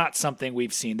that's not something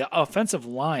we've seen. The offensive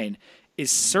line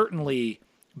is certainly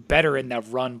better in that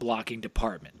run blocking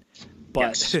department.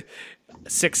 But Yes.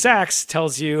 6 sacks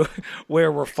tells you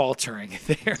where we're faltering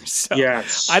there. So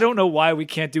Yes. I don't know why we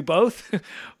can't do both,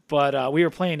 but we were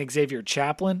playing Xavier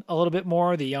Chaplin a little bit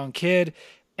more, the young kid,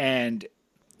 and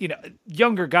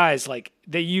younger guys, like,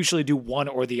 they usually do one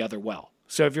or the other well.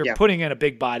 So if you're putting in a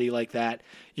big body like that,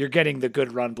 you're getting the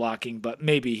good run blocking, but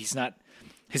maybe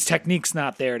his technique's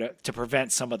not there to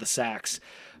prevent some of the sacks.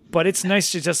 But it's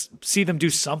nice to just see them do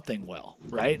something well,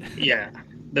 right? Yeah.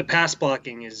 The pass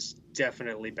blocking is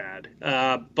definitely bad,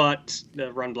 but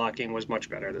the run blocking was much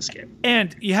better this game.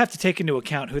 And you have to take into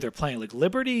account who they're playing. Like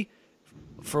Liberty,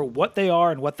 for what they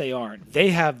are and what they aren't,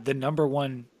 they have the number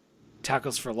 1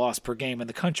 tackles for loss per game in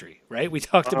the country, right? We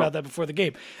talked about that before the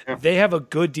game. Yeah. They have a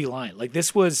good D-line. Like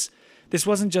this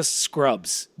wasn't just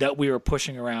scrubs that we were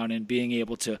pushing around and being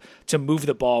able to move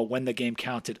the ball when the game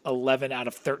counted. 11 out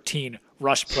of 13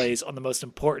 rush plays on the most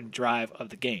important drive of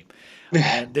the game.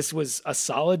 And this was a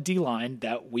solid D-line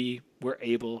that we were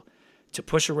able to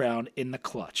push around in the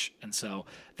clutch. And so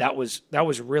that was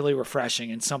really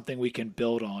refreshing and something we can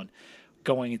build on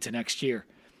going into next year.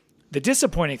 The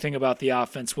disappointing thing about the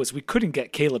offense was we couldn't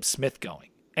get Caleb Smith going.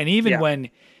 And even when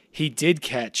he did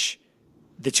catch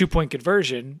the 2-point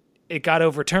conversion, it got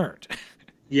overturned.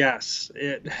 Yes.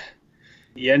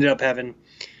 You ended up having,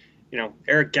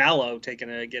 Eric Gallo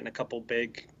getting a couple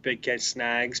big catch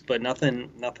snags, but nothing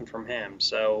from him.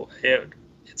 So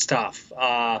it's tough.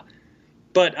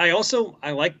 But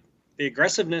I like the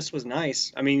aggressiveness was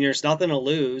nice. I mean, there's nothing to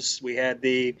lose. We had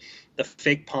the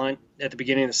fake punt at the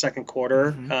beginning of the second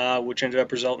quarter, which ended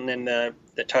up resulting in the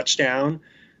touchdown.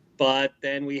 But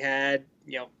then we had,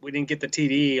 we didn't get the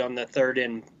TD on the 3rd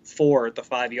and 4 at the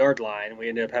 5-yard line. We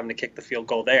ended up having to kick the field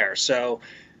goal there. So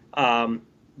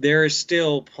there is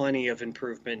still plenty of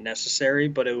improvement necessary,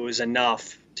 but it was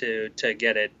enough to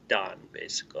get it done,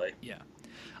 basically. Yeah.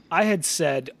 I had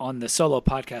said on the solo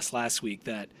podcast last week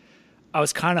that I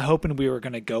was kind of hoping we were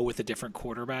going to go with a different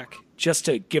quarterback just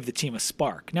to give the team a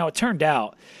spark. Now, it turned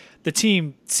out the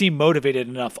team seemed motivated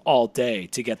enough all day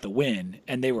to get the win,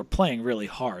 and they were playing really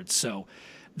hard. So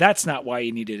that's not why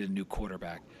you needed a new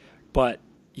quarterback. But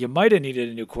you might have needed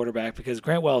a new quarterback because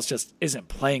Grant Wells just isn't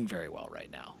playing very well right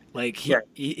now. Like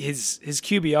his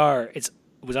QBR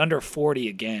was under 40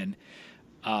 again.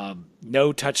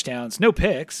 No touchdowns, no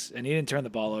picks, and he didn't turn the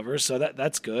ball over, so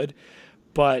that's good.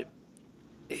 But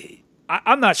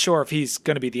I'm not sure if he's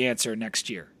going to be the answer next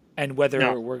year and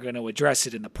whether we're going to address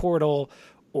it in the portal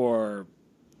or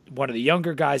one of the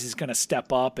younger guys is going to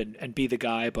step up and be the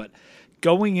guy. But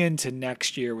going into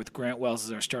next year with Grant Wells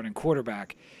as our starting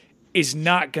quarterback is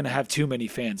not going to have too many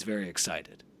fans very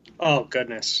excited. Oh,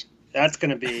 goodness. That's going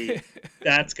to be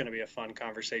a fun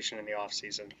conversation in the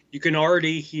offseason. You can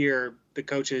already hear the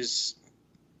coaches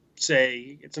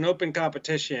say it's an open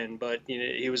competition, but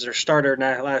he was their starter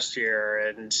last year,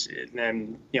 and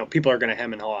then people are going to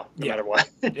hem and haw no matter what.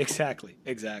 Exactly.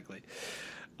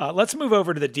 Let's move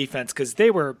over to the defense because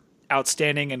they were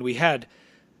outstanding, and we had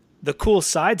the cool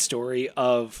side story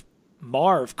of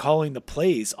Marv calling the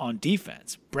plays on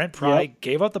defense. Brent Pry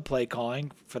gave up the play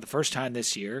calling for the first time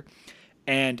this year,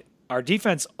 and our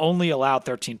defense only allowed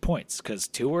 13 points because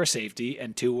 2 were a safety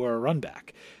and 2 were a run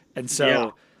back. And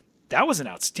so that was an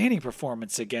outstanding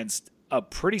performance against a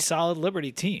pretty solid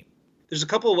Liberty team. There's a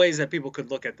couple of ways that people could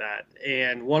look at that.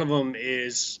 And one of them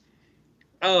is,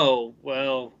 oh,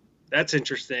 well, that's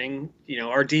interesting.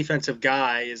 Our defensive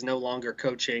guy is no longer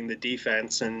coaching the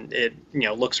defense and it,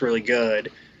 looks really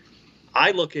good.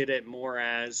 I look at it more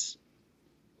as,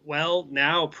 well,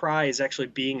 now Pry is actually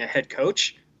being a head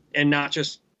coach and not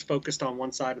just focused on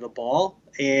one side of the ball,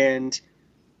 and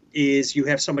you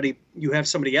have somebody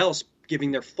else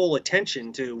giving their full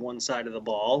attention to one side of the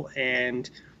ball,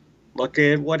 and look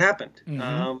at what happened.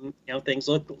 Mm-hmm.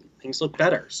 Things look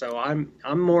better. So I'm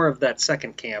more of that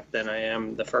second camp than I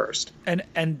am the first.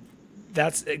 And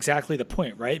that's exactly the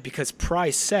point, right? Because Pry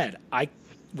said, I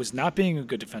was not being a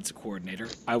good defensive coordinator.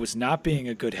 I was not being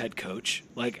a good head coach.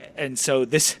 And so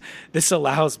this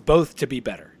allows both to be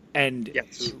better. And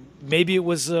maybe it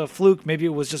was a fluke, maybe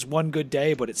it was just one good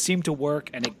day, but it seemed to work,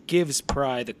 and it gives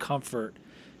Pry the comfort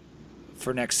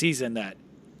for next season that,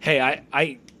 hey,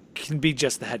 I can be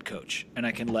just the head coach, and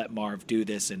I can let Marv do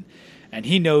this, and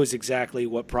he knows exactly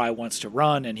what Pry wants to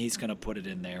run, and he's going to put it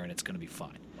in there, and it's going to be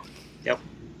fine. Yep,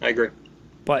 I agree.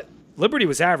 But Liberty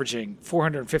was averaging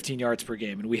 415 yards per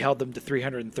game, and we held them to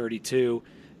 332.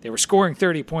 They were scoring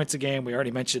 30 points a game. We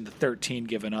already mentioned the 13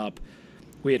 given up.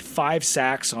 We had 5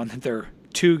 sacks on their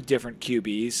 2 different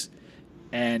QBs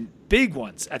and big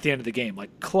ones at the end of the game,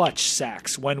 like clutch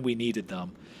sacks when we needed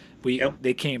them.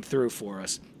 They came through for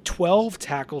us. 12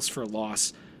 tackles for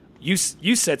loss You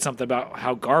said something about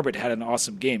how Garbutt had an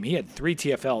awesome game. He had 3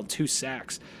 TFL and 2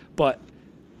 sacks, but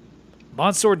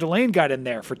Mansour Delane got in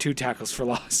there for 2 tackles for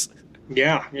loss.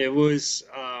 Yeah, it was.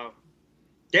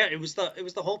 It was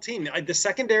the whole team. The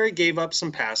secondary gave up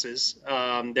some passes.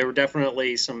 There were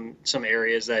definitely some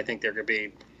areas that I think there could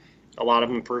be a lot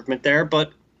of improvement there,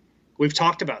 but we've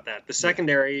talked about that. The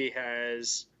secondary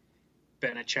has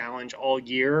been a challenge all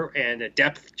year and a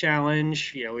depth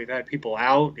challenge. You know, we've had people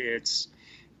out. It's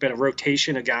been a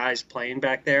rotation of guys playing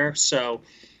back there. So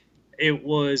it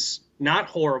was not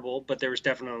horrible, but there was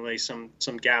definitely some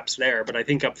gaps there. But I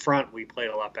think up front we played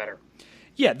a lot better.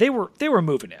 Yeah, they were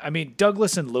moving it. I mean,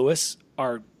 Douglas and Lewis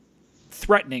are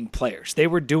threatening players. They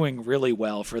were doing really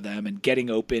well for them and getting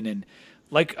open. And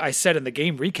like I said in the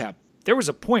game recap, there was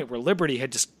a point where Liberty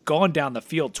had just gone down the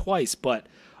field twice, but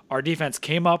our defense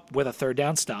came up with a 3rd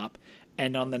down stop,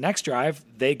 and on the next drive,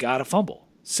 they got a fumble.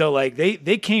 So like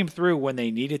they came through when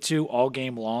they needed to all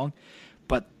game long.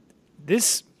 But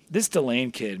this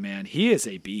Delane kid, man, he is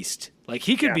a beast. Like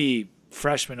he could be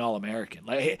freshman All-American.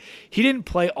 Like he didn't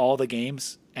play all the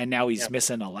games, and now he's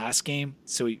missing a last game,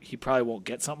 so he probably won't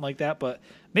get something like that. But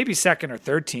maybe 2nd or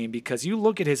 3rd team, because you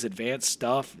look at his advanced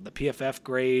stuff, the PFF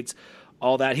grades,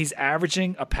 all that. He's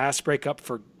averaging a pass breakup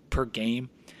per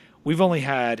game. We've only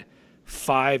had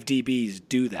 5 DBs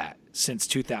do that since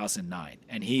 2009,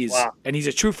 and he's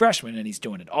a true freshman, and he's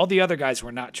doing it. All the other guys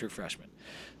were not true freshmen.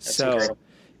 That's so incredible.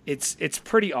 It's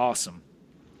pretty awesome.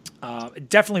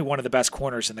 Definitely one of the best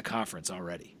corners in the conference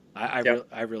already.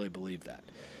 I really believe that.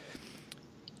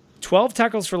 12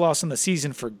 tackles for loss in the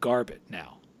season for Garbutt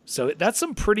now. So that's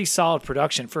some pretty solid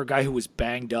production for a guy who was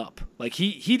banged up. Like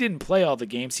he didn't play all the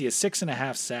games. He has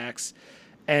 6.5 sacks,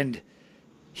 and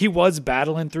he was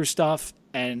battling through stuff,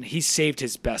 and he saved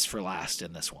his best for last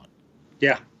in this one.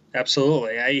 Yeah,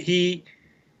 absolutely. He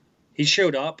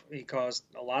showed up. He caused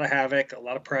a lot of havoc, a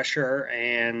lot of pressure,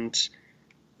 and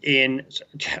in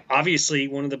obviously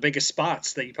one of the biggest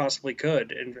spots that you possibly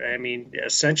could. And I mean,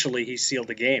 essentially he sealed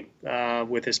the game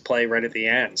with his play right at the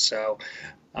end. So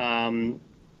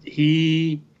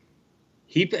he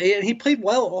played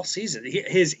well all season.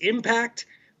 His impact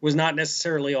was not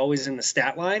necessarily always in the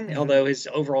stat line, although his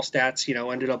overall stats,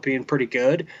 ended up being pretty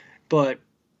good. But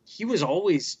he was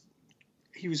always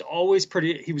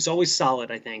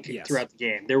solid, I think, throughout the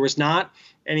game. There was not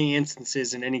any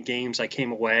instances in any games I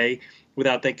came away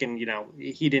without thinking,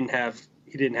 he didn't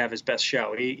have his best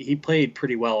show. He played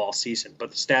pretty well all season, but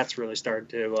the stats really started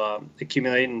to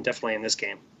accumulate, and definitely in this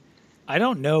game. I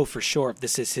don't know for sure if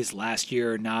this is his last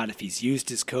year or not, if he's used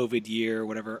his COVID year or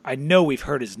whatever. I know we've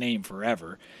heard his name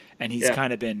forever, and he's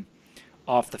kind of been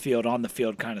off the field, on the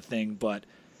field kind of thing, but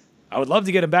I would love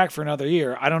to get him back for another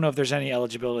year. I don't know if there's any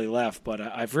eligibility left, but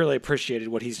I've really appreciated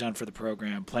what he's done for the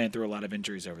program, playing through a lot of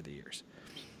injuries over the years.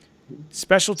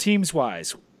 Special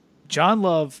teams-wise, John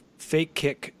Love fake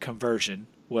kick conversion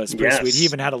was pretty sweet. He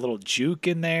even had a little juke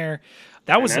in there.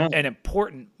 That was an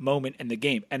important moment in the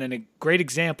game, and a great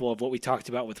example of what we talked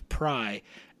about with Pry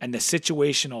and the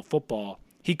situational football.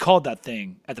 He called that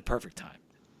thing at the perfect time.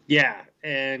 Yeah,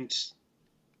 and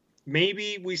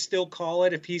maybe we still call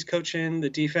it if he's coaching the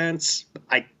defense.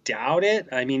 I doubt it.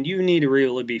 I mean, you need to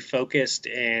really be focused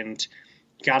and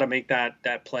got to make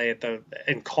that play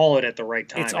and call it at the right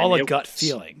time. It's all a gut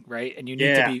feeling, right? And you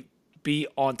need to be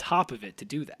on top of it to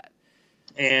do that.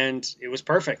 And it was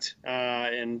perfect.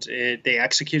 They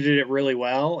executed it really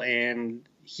well, and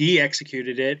he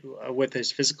executed it with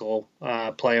his physical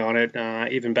play on it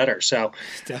even better. So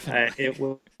it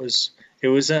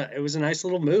was a nice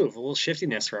little move, a little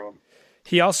shiftiness from him.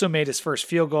 He also made his first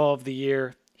field goal of the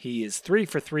year. He is 3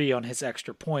 for 3 on his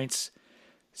extra points.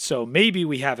 So maybe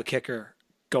we have a kicker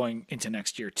going into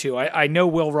next year too. I know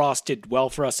Will Ross did well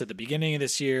for us at the beginning of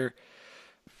this year.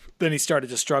 Then he started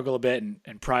to struggle a bit,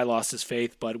 and Pry lost his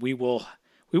faith. But we will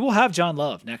have John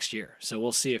Love next year, so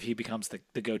we'll see if he becomes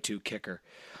the go-to kicker.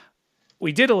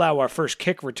 We did allow our first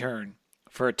kick return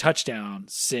for a touchdown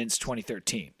since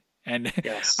 2013. And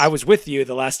I was with you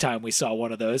the last time we saw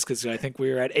one of those, because I think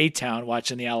we were at A-Town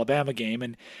watching the Alabama game,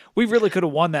 and we really could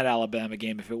have won that Alabama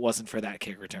game if it wasn't for that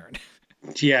kick return.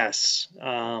 Yes.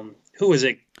 Who was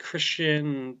it?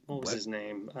 Christian, what was his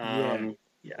name?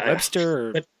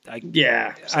 Webster? I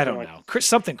don't know.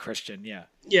 Something Christian, yeah.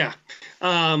 Yeah.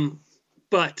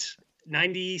 But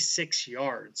 96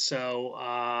 yards. So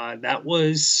that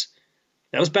was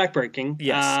backbreaking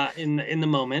in the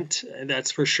moment,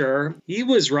 that's for sure. He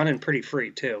was running pretty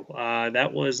free, too.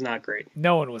 That was not great.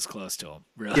 No one was close to him,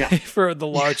 really, for the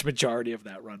large majority of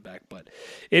that run back. But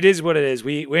it is what it is.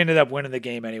 We ended up winning the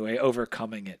game anyway,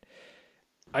 overcoming it.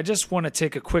 I just want to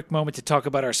take a quick moment to talk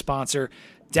about our sponsor,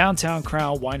 Downtown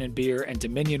Crown Wine and Beer and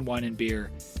Dominion Wine and Beer,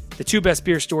 the two best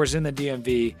beer stores in the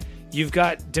DMV. You've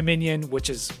got Dominion, which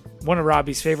is one of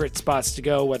Robbie's favorite spots to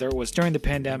go, whether it was during the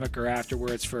pandemic or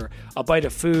afterwards for a bite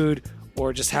of food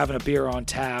or just having a beer on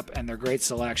tap and their great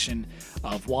selection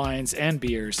of wines and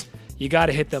beers. You got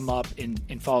to hit them up in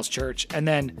Falls Church. And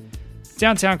then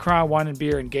Downtown Crown Wine and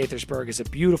Beer in Gaithersburg is a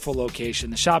beautiful location.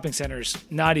 The shopping center's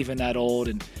not even that old,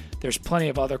 and there's plenty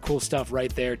of other cool stuff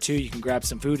right there too. You can grab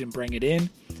some food and bring it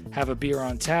in, have a beer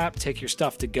on tap, take your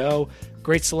stuff to go.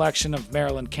 Great selection of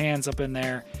Maryland cans up in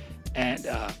there. And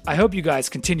I hope you guys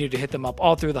continue to hit them up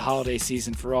all through the holiday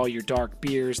season for all your dark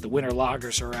beers. The winter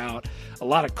lagers are out. A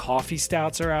lot of coffee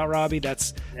stouts are out, Robbie.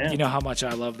 You know how much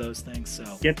I love those things. So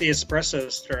get the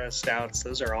espresso stouts.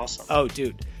 Those are awesome. Oh,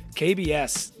 dude.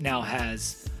 KBS now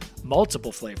has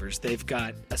multiple flavors. They've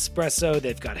got espresso.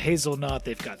 They've got hazelnut.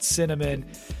 They've got cinnamon.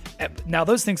 Now,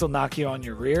 those things will knock you on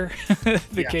your rear, the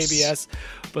yes. KBS,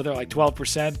 but they're like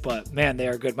 12%. But, man, they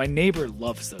are good. My neighbor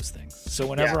loves those things. So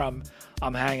whenever I'm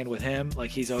hanging with him,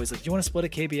 like he's always like, "Do you want to split a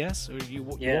KBS or you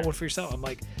want one for yourself?" I'm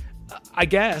like, "I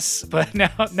guess," but now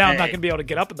I'm not going to be able to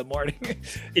get up in the morning.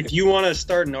 If you want to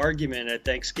start an argument at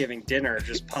Thanksgiving dinner,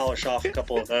 just polish off a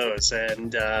couple of those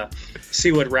and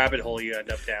see what rabbit hole you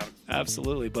end up down.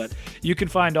 Absolutely, but you can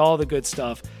find all the good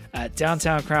stuff at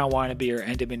Downtown Crown Wine and Beer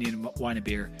and Dominion Wine and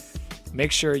Beer.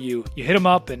 Make sure you hit them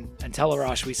up and tell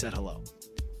Arash we said hello.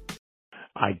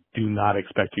 I do not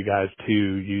expect you guys to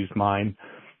use mine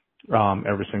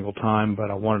every single time, but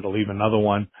I wanted to leave another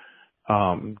one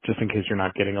just in case you're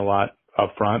not getting a lot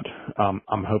up front.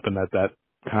 I'm hoping that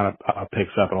kind of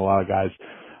picks up, and a lot of guys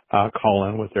call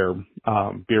in with their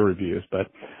beer reviews. But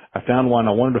I found one.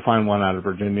 I wanted to find one out of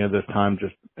Virginia this time,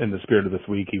 just in the spirit of this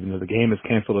week, even though the game is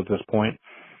canceled at this point.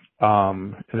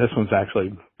 And this one's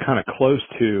actually kind of close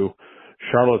to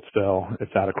Charlottesville.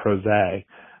 It's out of Crozet.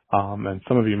 And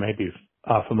some of you may be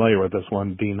familiar with this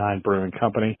one. D9 Brewing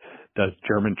Company does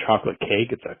German chocolate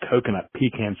cake. It's a coconut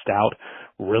pecan stout.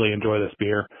 Really enjoy this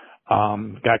beer.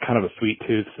 Got kind of a sweet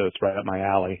tooth, so it's right up my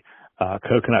alley.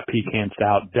 Coconut pecan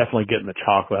stout, definitely getting the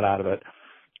chocolate out of it.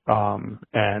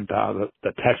 And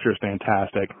the texture is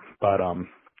fantastic, but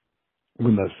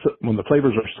when the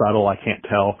flavors are subtle, I can't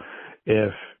tell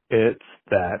if it's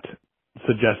that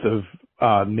suggestive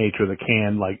nature of the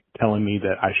can, like telling me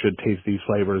that I should taste these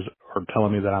flavors, or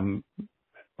telling me that I'm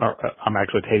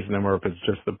actually tasting them, or if it's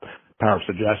just the power of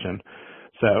suggestion.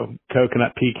 So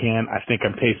coconut pecan, I think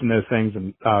I'm tasting those things,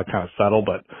 and kind of subtle,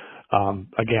 but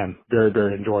again, very,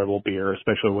 very enjoyable beer,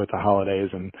 especially with the holidays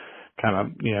and kind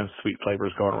of, sweet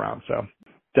flavors going around. So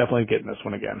definitely getting this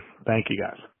one again. Thank you,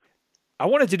 guys. I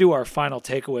wanted to do our final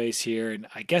takeaways here, and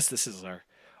I guess this is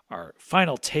our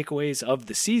final takeaways of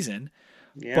the season.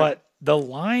 Yeah. But the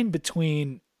line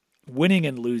between winning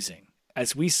and losing,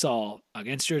 as we saw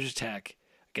against Georgia Tech,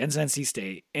 against NC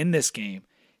State in this game,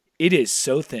 it is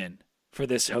so thin for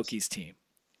this Hokies team.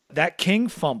 That King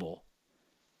fumble,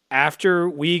 after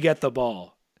we get the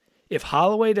ball, if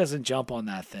Holloway doesn't jump on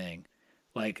that thing,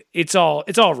 like it's all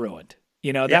ruined.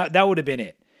 That would have been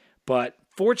it. But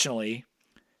fortunately,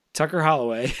 Tucker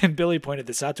Holloway, and Billy pointed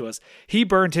this out to us, he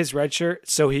burned his red shirt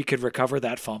so he could recover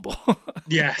that fumble.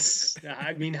 Yes.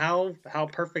 I mean, how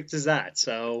perfect is that?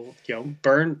 So,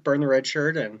 burn the red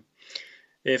shirt, and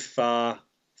if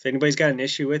anybody's got an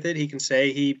issue with it, he can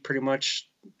say he pretty much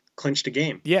clinched a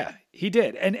game. Yeah, he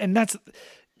did. And that's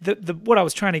the what I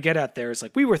was trying to get at there is,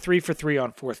 like, we were 3 for 3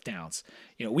 on fourth downs.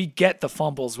 We get the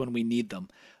fumbles when we need them.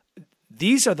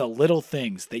 These are the little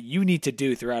things that you need to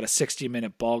do throughout a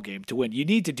 60-minute ball game to win. You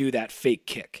need to do that fake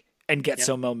kick and get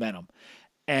some momentum.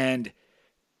 And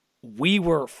we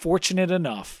were fortunate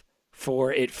enough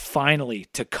for it finally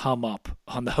to come up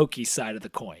on the Hokies side of the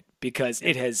coin, because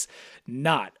it has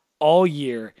not all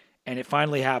year, and it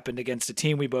finally happened against a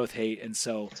team we both hate. And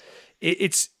so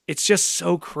it's just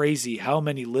so crazy how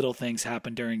many little things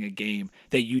happen during a game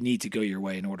that you need to go your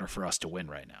way in order for us to win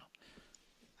right now.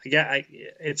 Yeah,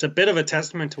 it's a bit of a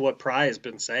testament to what Pry has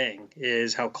been saying,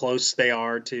 is how close they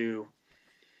are to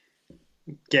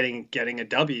getting a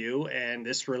W, and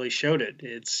this really showed it.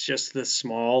 It's just the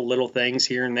small little things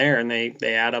here and there, and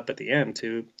they add up at the end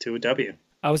to a W.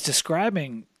 I was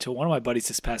describing to one of my buddies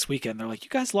this past weekend. They're like, "You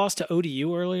guys lost to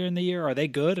ODU earlier in the year. Are they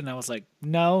good?" And I was like,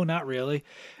 "No, not really."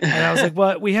 And I was like,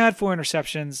 "Well, we had 4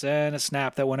 interceptions and a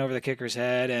snap that went over the kicker's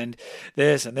head and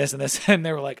this and this and this." And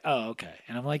they were like, "Oh, okay."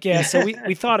 And I'm like, "Yeah, so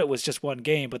we thought it was just one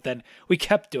game, but then we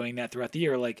kept doing that throughout the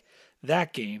year." Like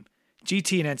that game,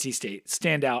 GT and NC State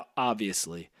stand out,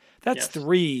 obviously. That's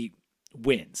 3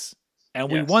 wins,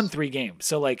 and we won 3 games.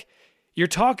 So, like, you're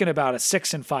talking about a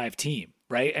 6-5 team.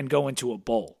 right, and go into a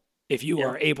bowl if you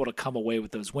are able to come away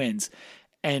with those wins.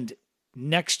 And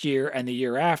next year and the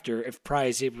year after, if Pry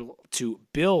is able to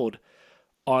build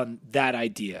on that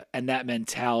idea and that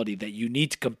mentality that you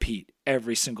need to compete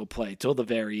every single play till the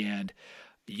very end,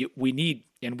 we need,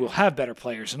 and we'll have better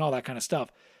players and all that kind of stuff,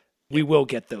 we will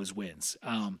get those wins.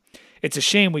 It's a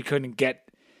shame we couldn't get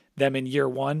them in year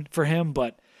one for him,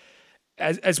 but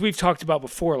as we've talked about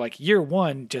before, like year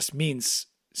one just means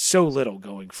so little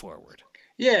going forward.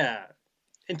 Yeah.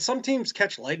 And some teams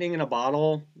catch lightning in a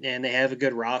bottle and they have a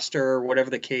good roster or whatever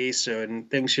the case, and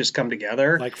things just come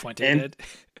together. Like Fuente did.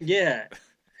 Yeah.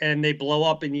 And they blow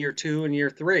up in year 2 and year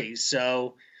 3.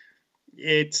 So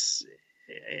it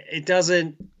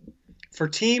doesn't, for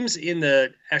teams in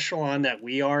the echelon that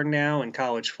we are now in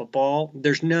college football,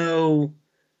 there's no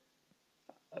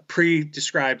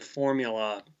pre-described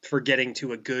formula for getting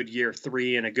to a good year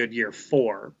 3 and a good year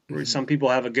 4. Mm-hmm. Some people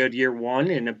have a good year 1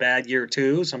 and a bad year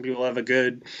 2. Some people have a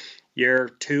good year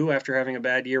 2 after having a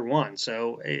bad year 1.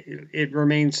 So it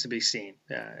remains to be seen.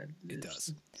 It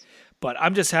does. But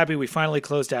I'm just happy we finally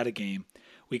closed out a game.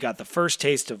 We got the first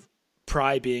taste of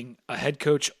Pry being a head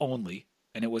coach only,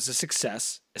 and it was a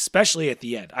success, especially at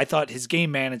the end. I thought his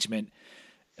game management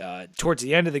towards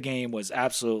the end of the game was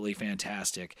absolutely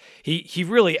fantastic. He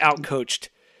really outcoached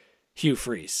Hugh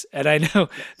Freeze. And I know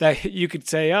that you could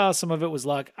say, oh, some of it was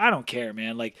luck. I don't care,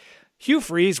 man. Like, Hugh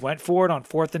Freeze went for it on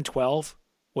 4th and 12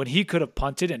 when he could have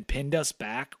punted and pinned us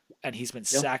back, and he's been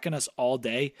sacking us all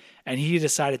day, and he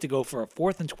decided to go for a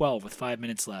 4th and 12 with 5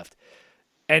 minutes left.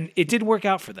 And it didn't work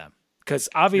out for them because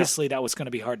obviously that was going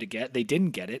to be hard to get. They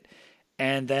didn't get it,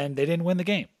 and then they didn't win the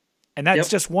game. And that's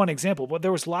just one example, but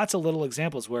there was lots of little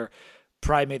examples where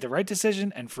Pry made the right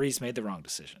decision and Freeze made the wrong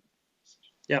decision.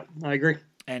 Yeah, I agree.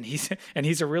 And he's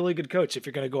a really good coach if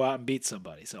you're going to go out and beat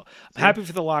somebody. So I'm happy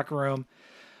for the locker room,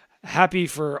 happy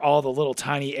for all the little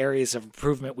tiny areas of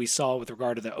improvement we saw with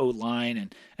regard to the O-line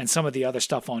and some of the other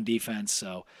stuff on defense.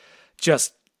 So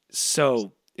just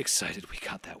so excited we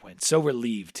got that win. So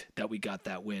relieved that we got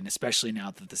that win, especially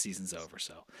now that the season's over.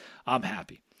 So I'm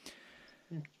happy.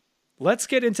 Let's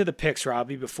get into the picks,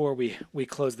 Robbie, before we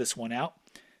close this one out.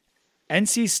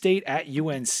 NC State at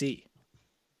UNC.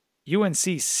 UNC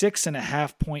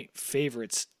 6.5-point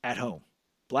favorites at home.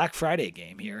 Black Friday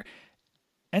game here.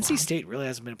 NC State really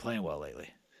hasn't been playing well lately.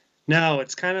 No,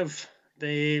 it's kind of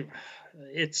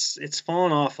it's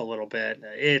fallen off a little bit.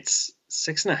 It's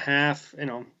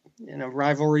 6.5, in a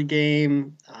rivalry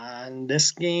game. On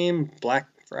this game, Black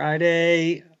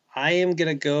Friday, I'm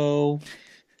gonna go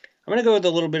with a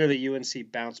little bit of a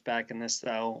UNC bounce back in this,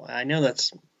 though. I know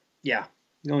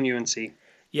going UNC.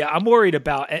 Yeah, I'm worried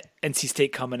about NC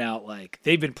State coming out like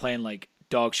they've been playing like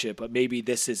dog shit, but maybe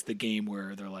this is the game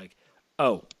where they're like,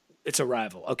 oh, it's a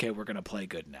rival. Okay, we're going to play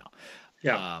good now.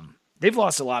 Yeah. They've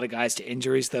lost a lot of guys to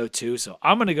injuries, though, too, so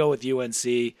I'm going to go with UNC.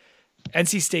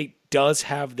 NC State does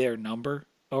have their number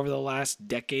over the last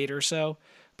decade or so,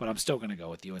 but I'm still going to go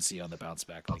with UNC on the bounce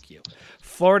back like you.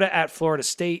 Florida at Florida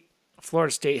State.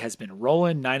 Florida State has been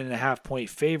rolling, 9.5-point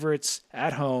favorites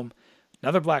at home.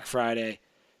 Another Black Friday.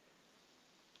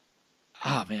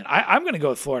 Oh, man, I'm going to go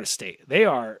with Florida State. They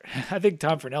are, I think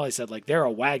Tom Fornelli said, like, they're a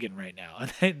wagon right now.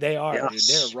 They are, yes.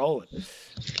 Dude. They're rolling.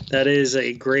 That is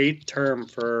a great term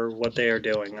for what they are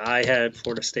doing. I had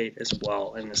Florida State as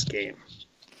well in this game.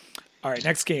 All right,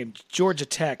 next game, Georgia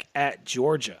Tech at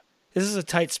Georgia. This is a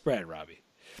tight spread, Robbie.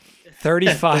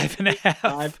 35.5.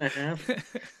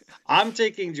 5.5. I'm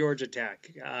taking Georgia Tech.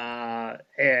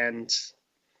 And,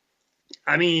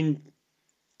 I mean,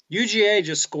 UGA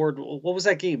just scored. What was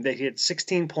that game? They had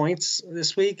 16 points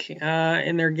this week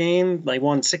in their game. Like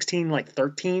won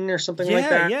 16-13 or something like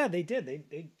that. Yeah, they did.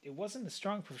 It wasn't a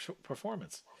strong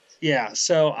performance. Yeah,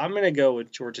 so I'm going to go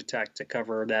with Georgia Tech to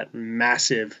cover that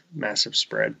massive, massive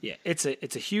spread. Yeah, it's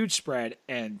a huge spread,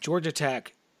 and Georgia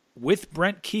Tech, with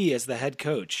Brent Key as the head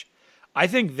coach, I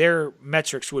think their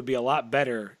metrics would be a lot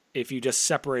better if you just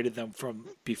separated them from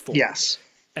before. Yes.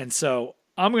 And so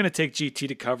I'm going to take GT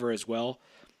to cover as well.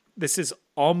 This is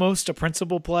almost a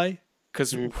principal play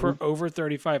because we're over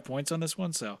 35 points on this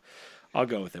one, so I'll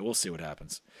go with it. We'll see what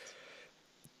happens.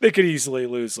 They could easily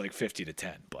lose like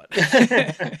 50-10, but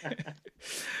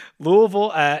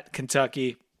Louisville at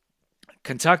Kentucky.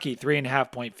 Kentucky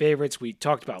 3.5-point favorites. We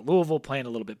talked about Louisville playing a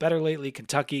little bit better lately.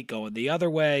 Kentucky going the other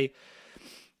way.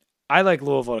 I like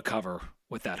Louisville to cover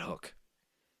with that hook.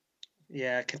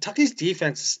 Yeah, Kentucky's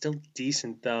defense is still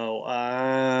decent though.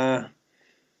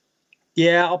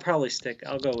 Yeah, I'll probably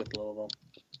I'll go with Louisville.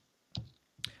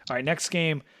 All right, next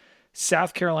game,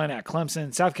 South Carolina at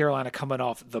Clemson. South Carolina coming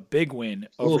off the big win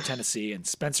over Tennessee, and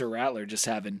Spencer Rattler just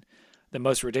having the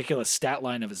most ridiculous stat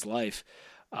line of his life.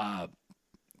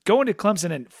 Going to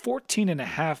Clemson and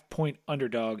 14.5-point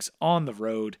underdogs on the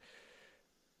road.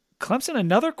 Clemson,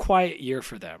 another quiet year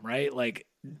for them, right? Like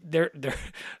they're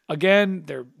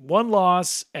one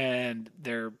loss and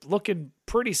they're looking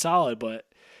pretty solid, but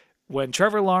when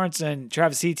Trevor Lawrence and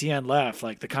Travis Etienne left,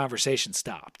 like the conversation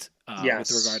stopped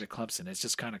with regard to Clemson. It's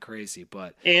just kind of crazy,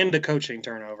 and the coaching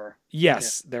turnover.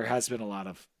 Yes, there has been a lot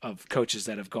of coaches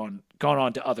that have gone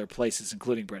on to other places,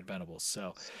 including Brent Venables.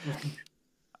 So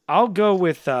I'll go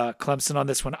with Clemson on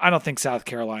this one. I don't think South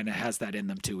Carolina has that in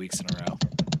them 2 weeks in a row.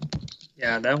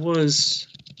 Yeah,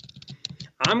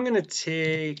 I'm going to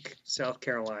take South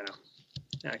Carolina,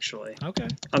 actually. Okay.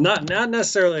 I'm not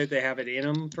necessarily that they have it in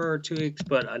them for 2 weeks,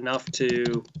 but enough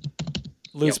to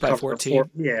lose by 14.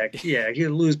 You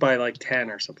lose by like 10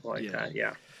 or something like that.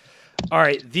 Yeah. All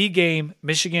right, the game,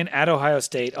 Michigan at Ohio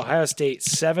State. Ohio State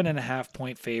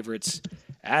 7.5-point favorites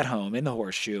at home in the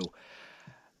Horseshoe.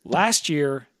 Last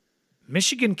year,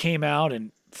 Michigan came out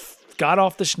and got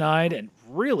off the schneid and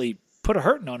really put a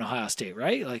hurting on Ohio State,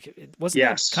 right? Like, it wasn't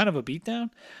that kind of a beatdown?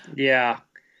 Yeah.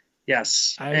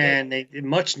 Yes. And they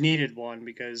much needed one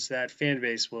because that fan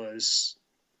base was,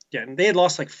 they had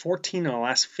lost like 14 in the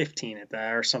last 15 at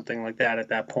that or something like that at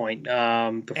that point.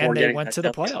 And they went to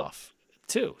the playoff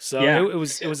too. So it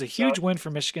was a huge win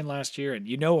for Michigan last year.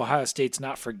 And Ohio State's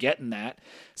not forgetting that.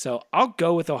 So I'll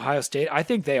go with Ohio State. I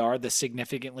think they are the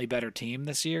significantly better team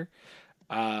this year.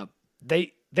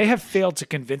 They have failed to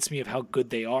convince me of how good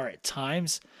they are at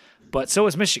times, but so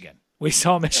is Michigan. We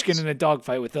saw Michigan in a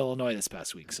dogfight with Illinois this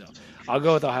past week, so I'll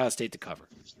go with Ohio State to cover.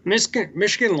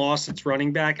 Michigan lost its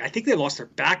running back. I think they lost their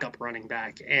backup running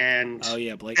back, and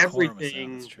Blake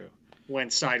everything That's true.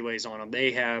 Went sideways on them.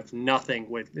 They have nothing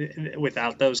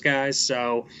without those guys,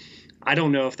 so I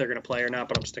don't know if they're going to play or not,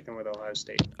 but I'm sticking with Ohio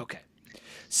State. Okay.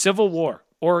 Civil War,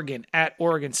 Oregon at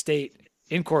Oregon State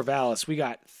in Corvallis. We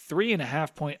got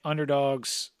 3.5-point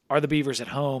underdogs. Are the Beavers at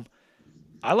home?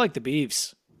 I like the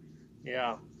Beavs.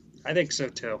 Yeah, I think so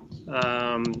too.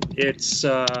 I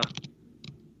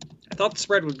thought the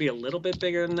spread would be a little bit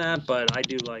bigger than that, but I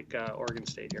do like Oregon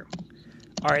State here.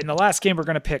 All right, in the last game, we're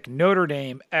going to pick Notre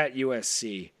Dame at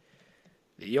USC.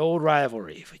 The old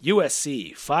rivalry.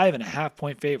 USC,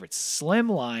 5.5-point favorites. Slim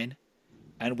line,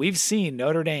 and we've seen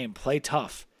Notre Dame play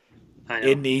tough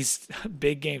in these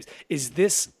big games. Is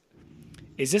this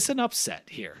an upset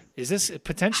here? Is this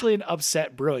potentially an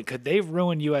upset brewing? Could they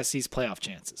ruin USC's playoff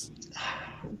chances?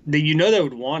 They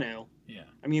would want to. Yeah.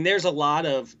 I mean, there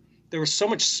was so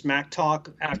much smack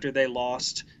talk after they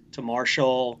lost to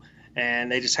Marshall,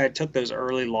 and they just took those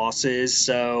early losses.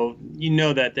 So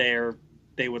that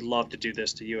they would love to do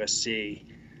this to USC.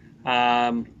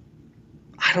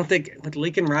 I don't think with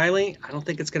Lincoln Riley, I don't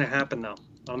think it's going to happen though.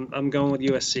 I'm going with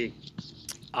USC.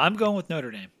 I'm going with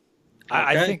Notre Dame.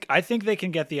 Okay. I think they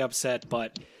can get the upset,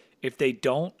 but if they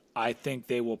don't, I think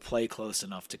they will play close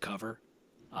enough to cover.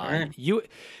 Right.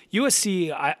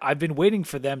 USC, I've been waiting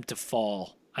for them to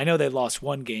fall. I know they lost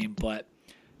one game, but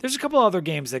there's a couple other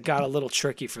games that got a little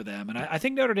tricky for them, and I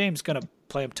think Notre Dame's going to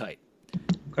play them tight.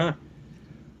 Okay.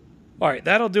 All right,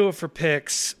 that'll do it for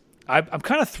picks. I'm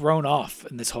kind of thrown off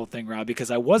in this whole thing, Rob,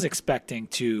 because I was expecting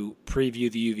to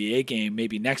preview the UVA game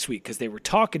maybe next week because they were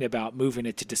talking about moving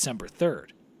it to December 3rd.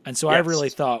 And so I really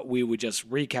thought we would just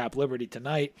recap Liberty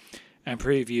tonight and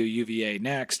preview UVA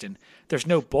next. And there's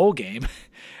no bowl game.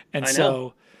 And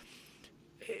so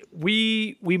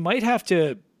we might have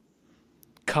to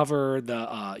cover the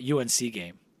UNC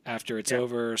game after it's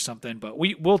over or something. But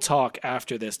we'll talk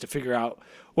after this to figure out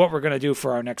what we're going to do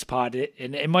for our next pod.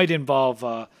 And it might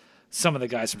involve some of the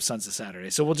guys from Sons of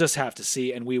Saturday. So we'll just have to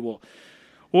see. And we'll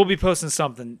be posting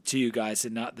something to you guys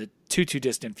in not the too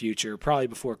distant future, probably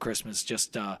before Christmas,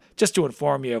 just to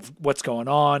inform you of what's going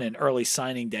on and early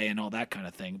signing day and all that kind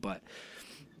of thing. But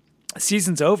the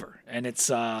season's over, and it's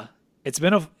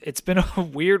been a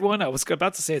weird one. I was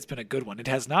about to say it's been a good one. It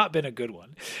has not been a good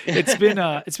one. It's been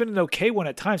an okay one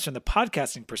at times from the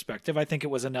podcasting perspective. I think it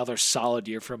was another solid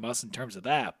year from us in terms of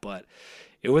that, but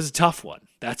it was a tough one.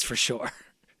 That's for sure.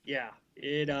 Yeah,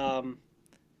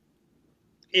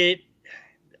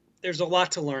 there's a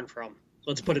lot to learn from.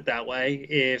 Let's put it that way.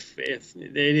 If it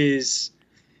is,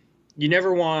 you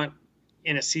never want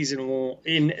in a season,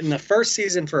 in the first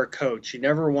season for a coach, you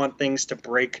never want things to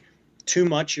break too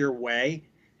much your way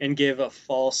and give a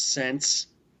false sense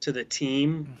to the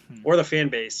team or the fan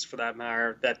base, for that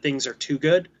matter, that things are too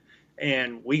good.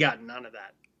 And we got none of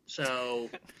that. So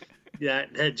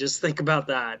just think about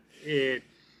that.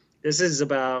 This is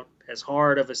about as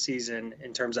hard of a season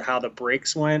in terms of how the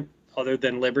breaks went, other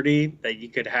than Liberty, that you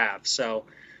could have. So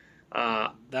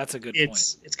That's a good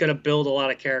point. It's going to build a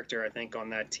lot of character, I think, on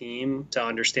that team to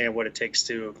understand what it takes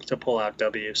to pull out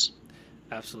W's.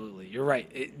 Absolutely. You're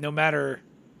right. No matter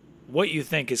what you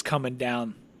think is coming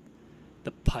down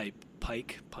the pipe,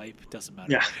 doesn't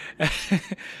matter.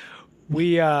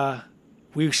 Yeah.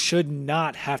 We should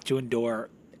not have to endure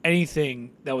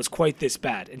anything that was quite this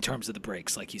bad in terms of the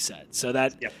breaks, like you said. So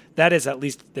that is at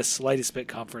least the slightest bit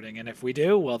comforting. And if we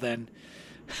do, well, then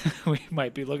we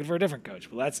might be looking for a different coach.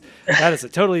 But that is a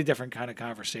totally different kind of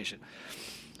conversation.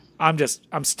 I'm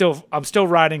still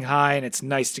riding high, and it's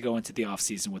nice to go into the off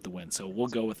season with the win. So we'll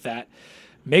go with that.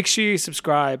 Make sure you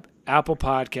subscribe, Apple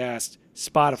Podcast,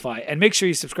 Spotify, and make sure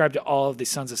you subscribe to all of the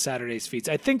Sons of Saturdays feeds.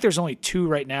 I think there's only 2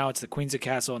 right now. It's the Queens of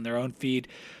Castle on their own feed.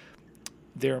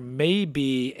 There may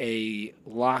be a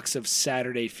Locks of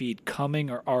Saturday feed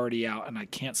coming or already out, and I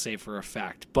can't say for a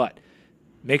fact. But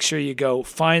make sure you go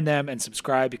find them and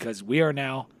subscribe because we are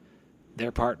now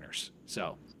their partners.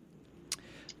 So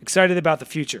excited about the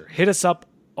future. Hit us up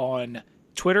on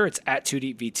Twitter. It's at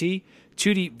 2DeepVT,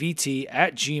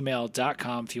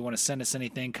 2DeepVT@gmail.com if you want to send us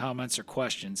anything, comments, or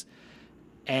questions.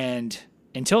 And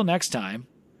until next time,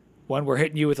 when we're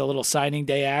hitting you with a little signing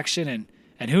day action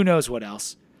and who knows what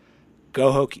else,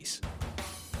 go Hokies.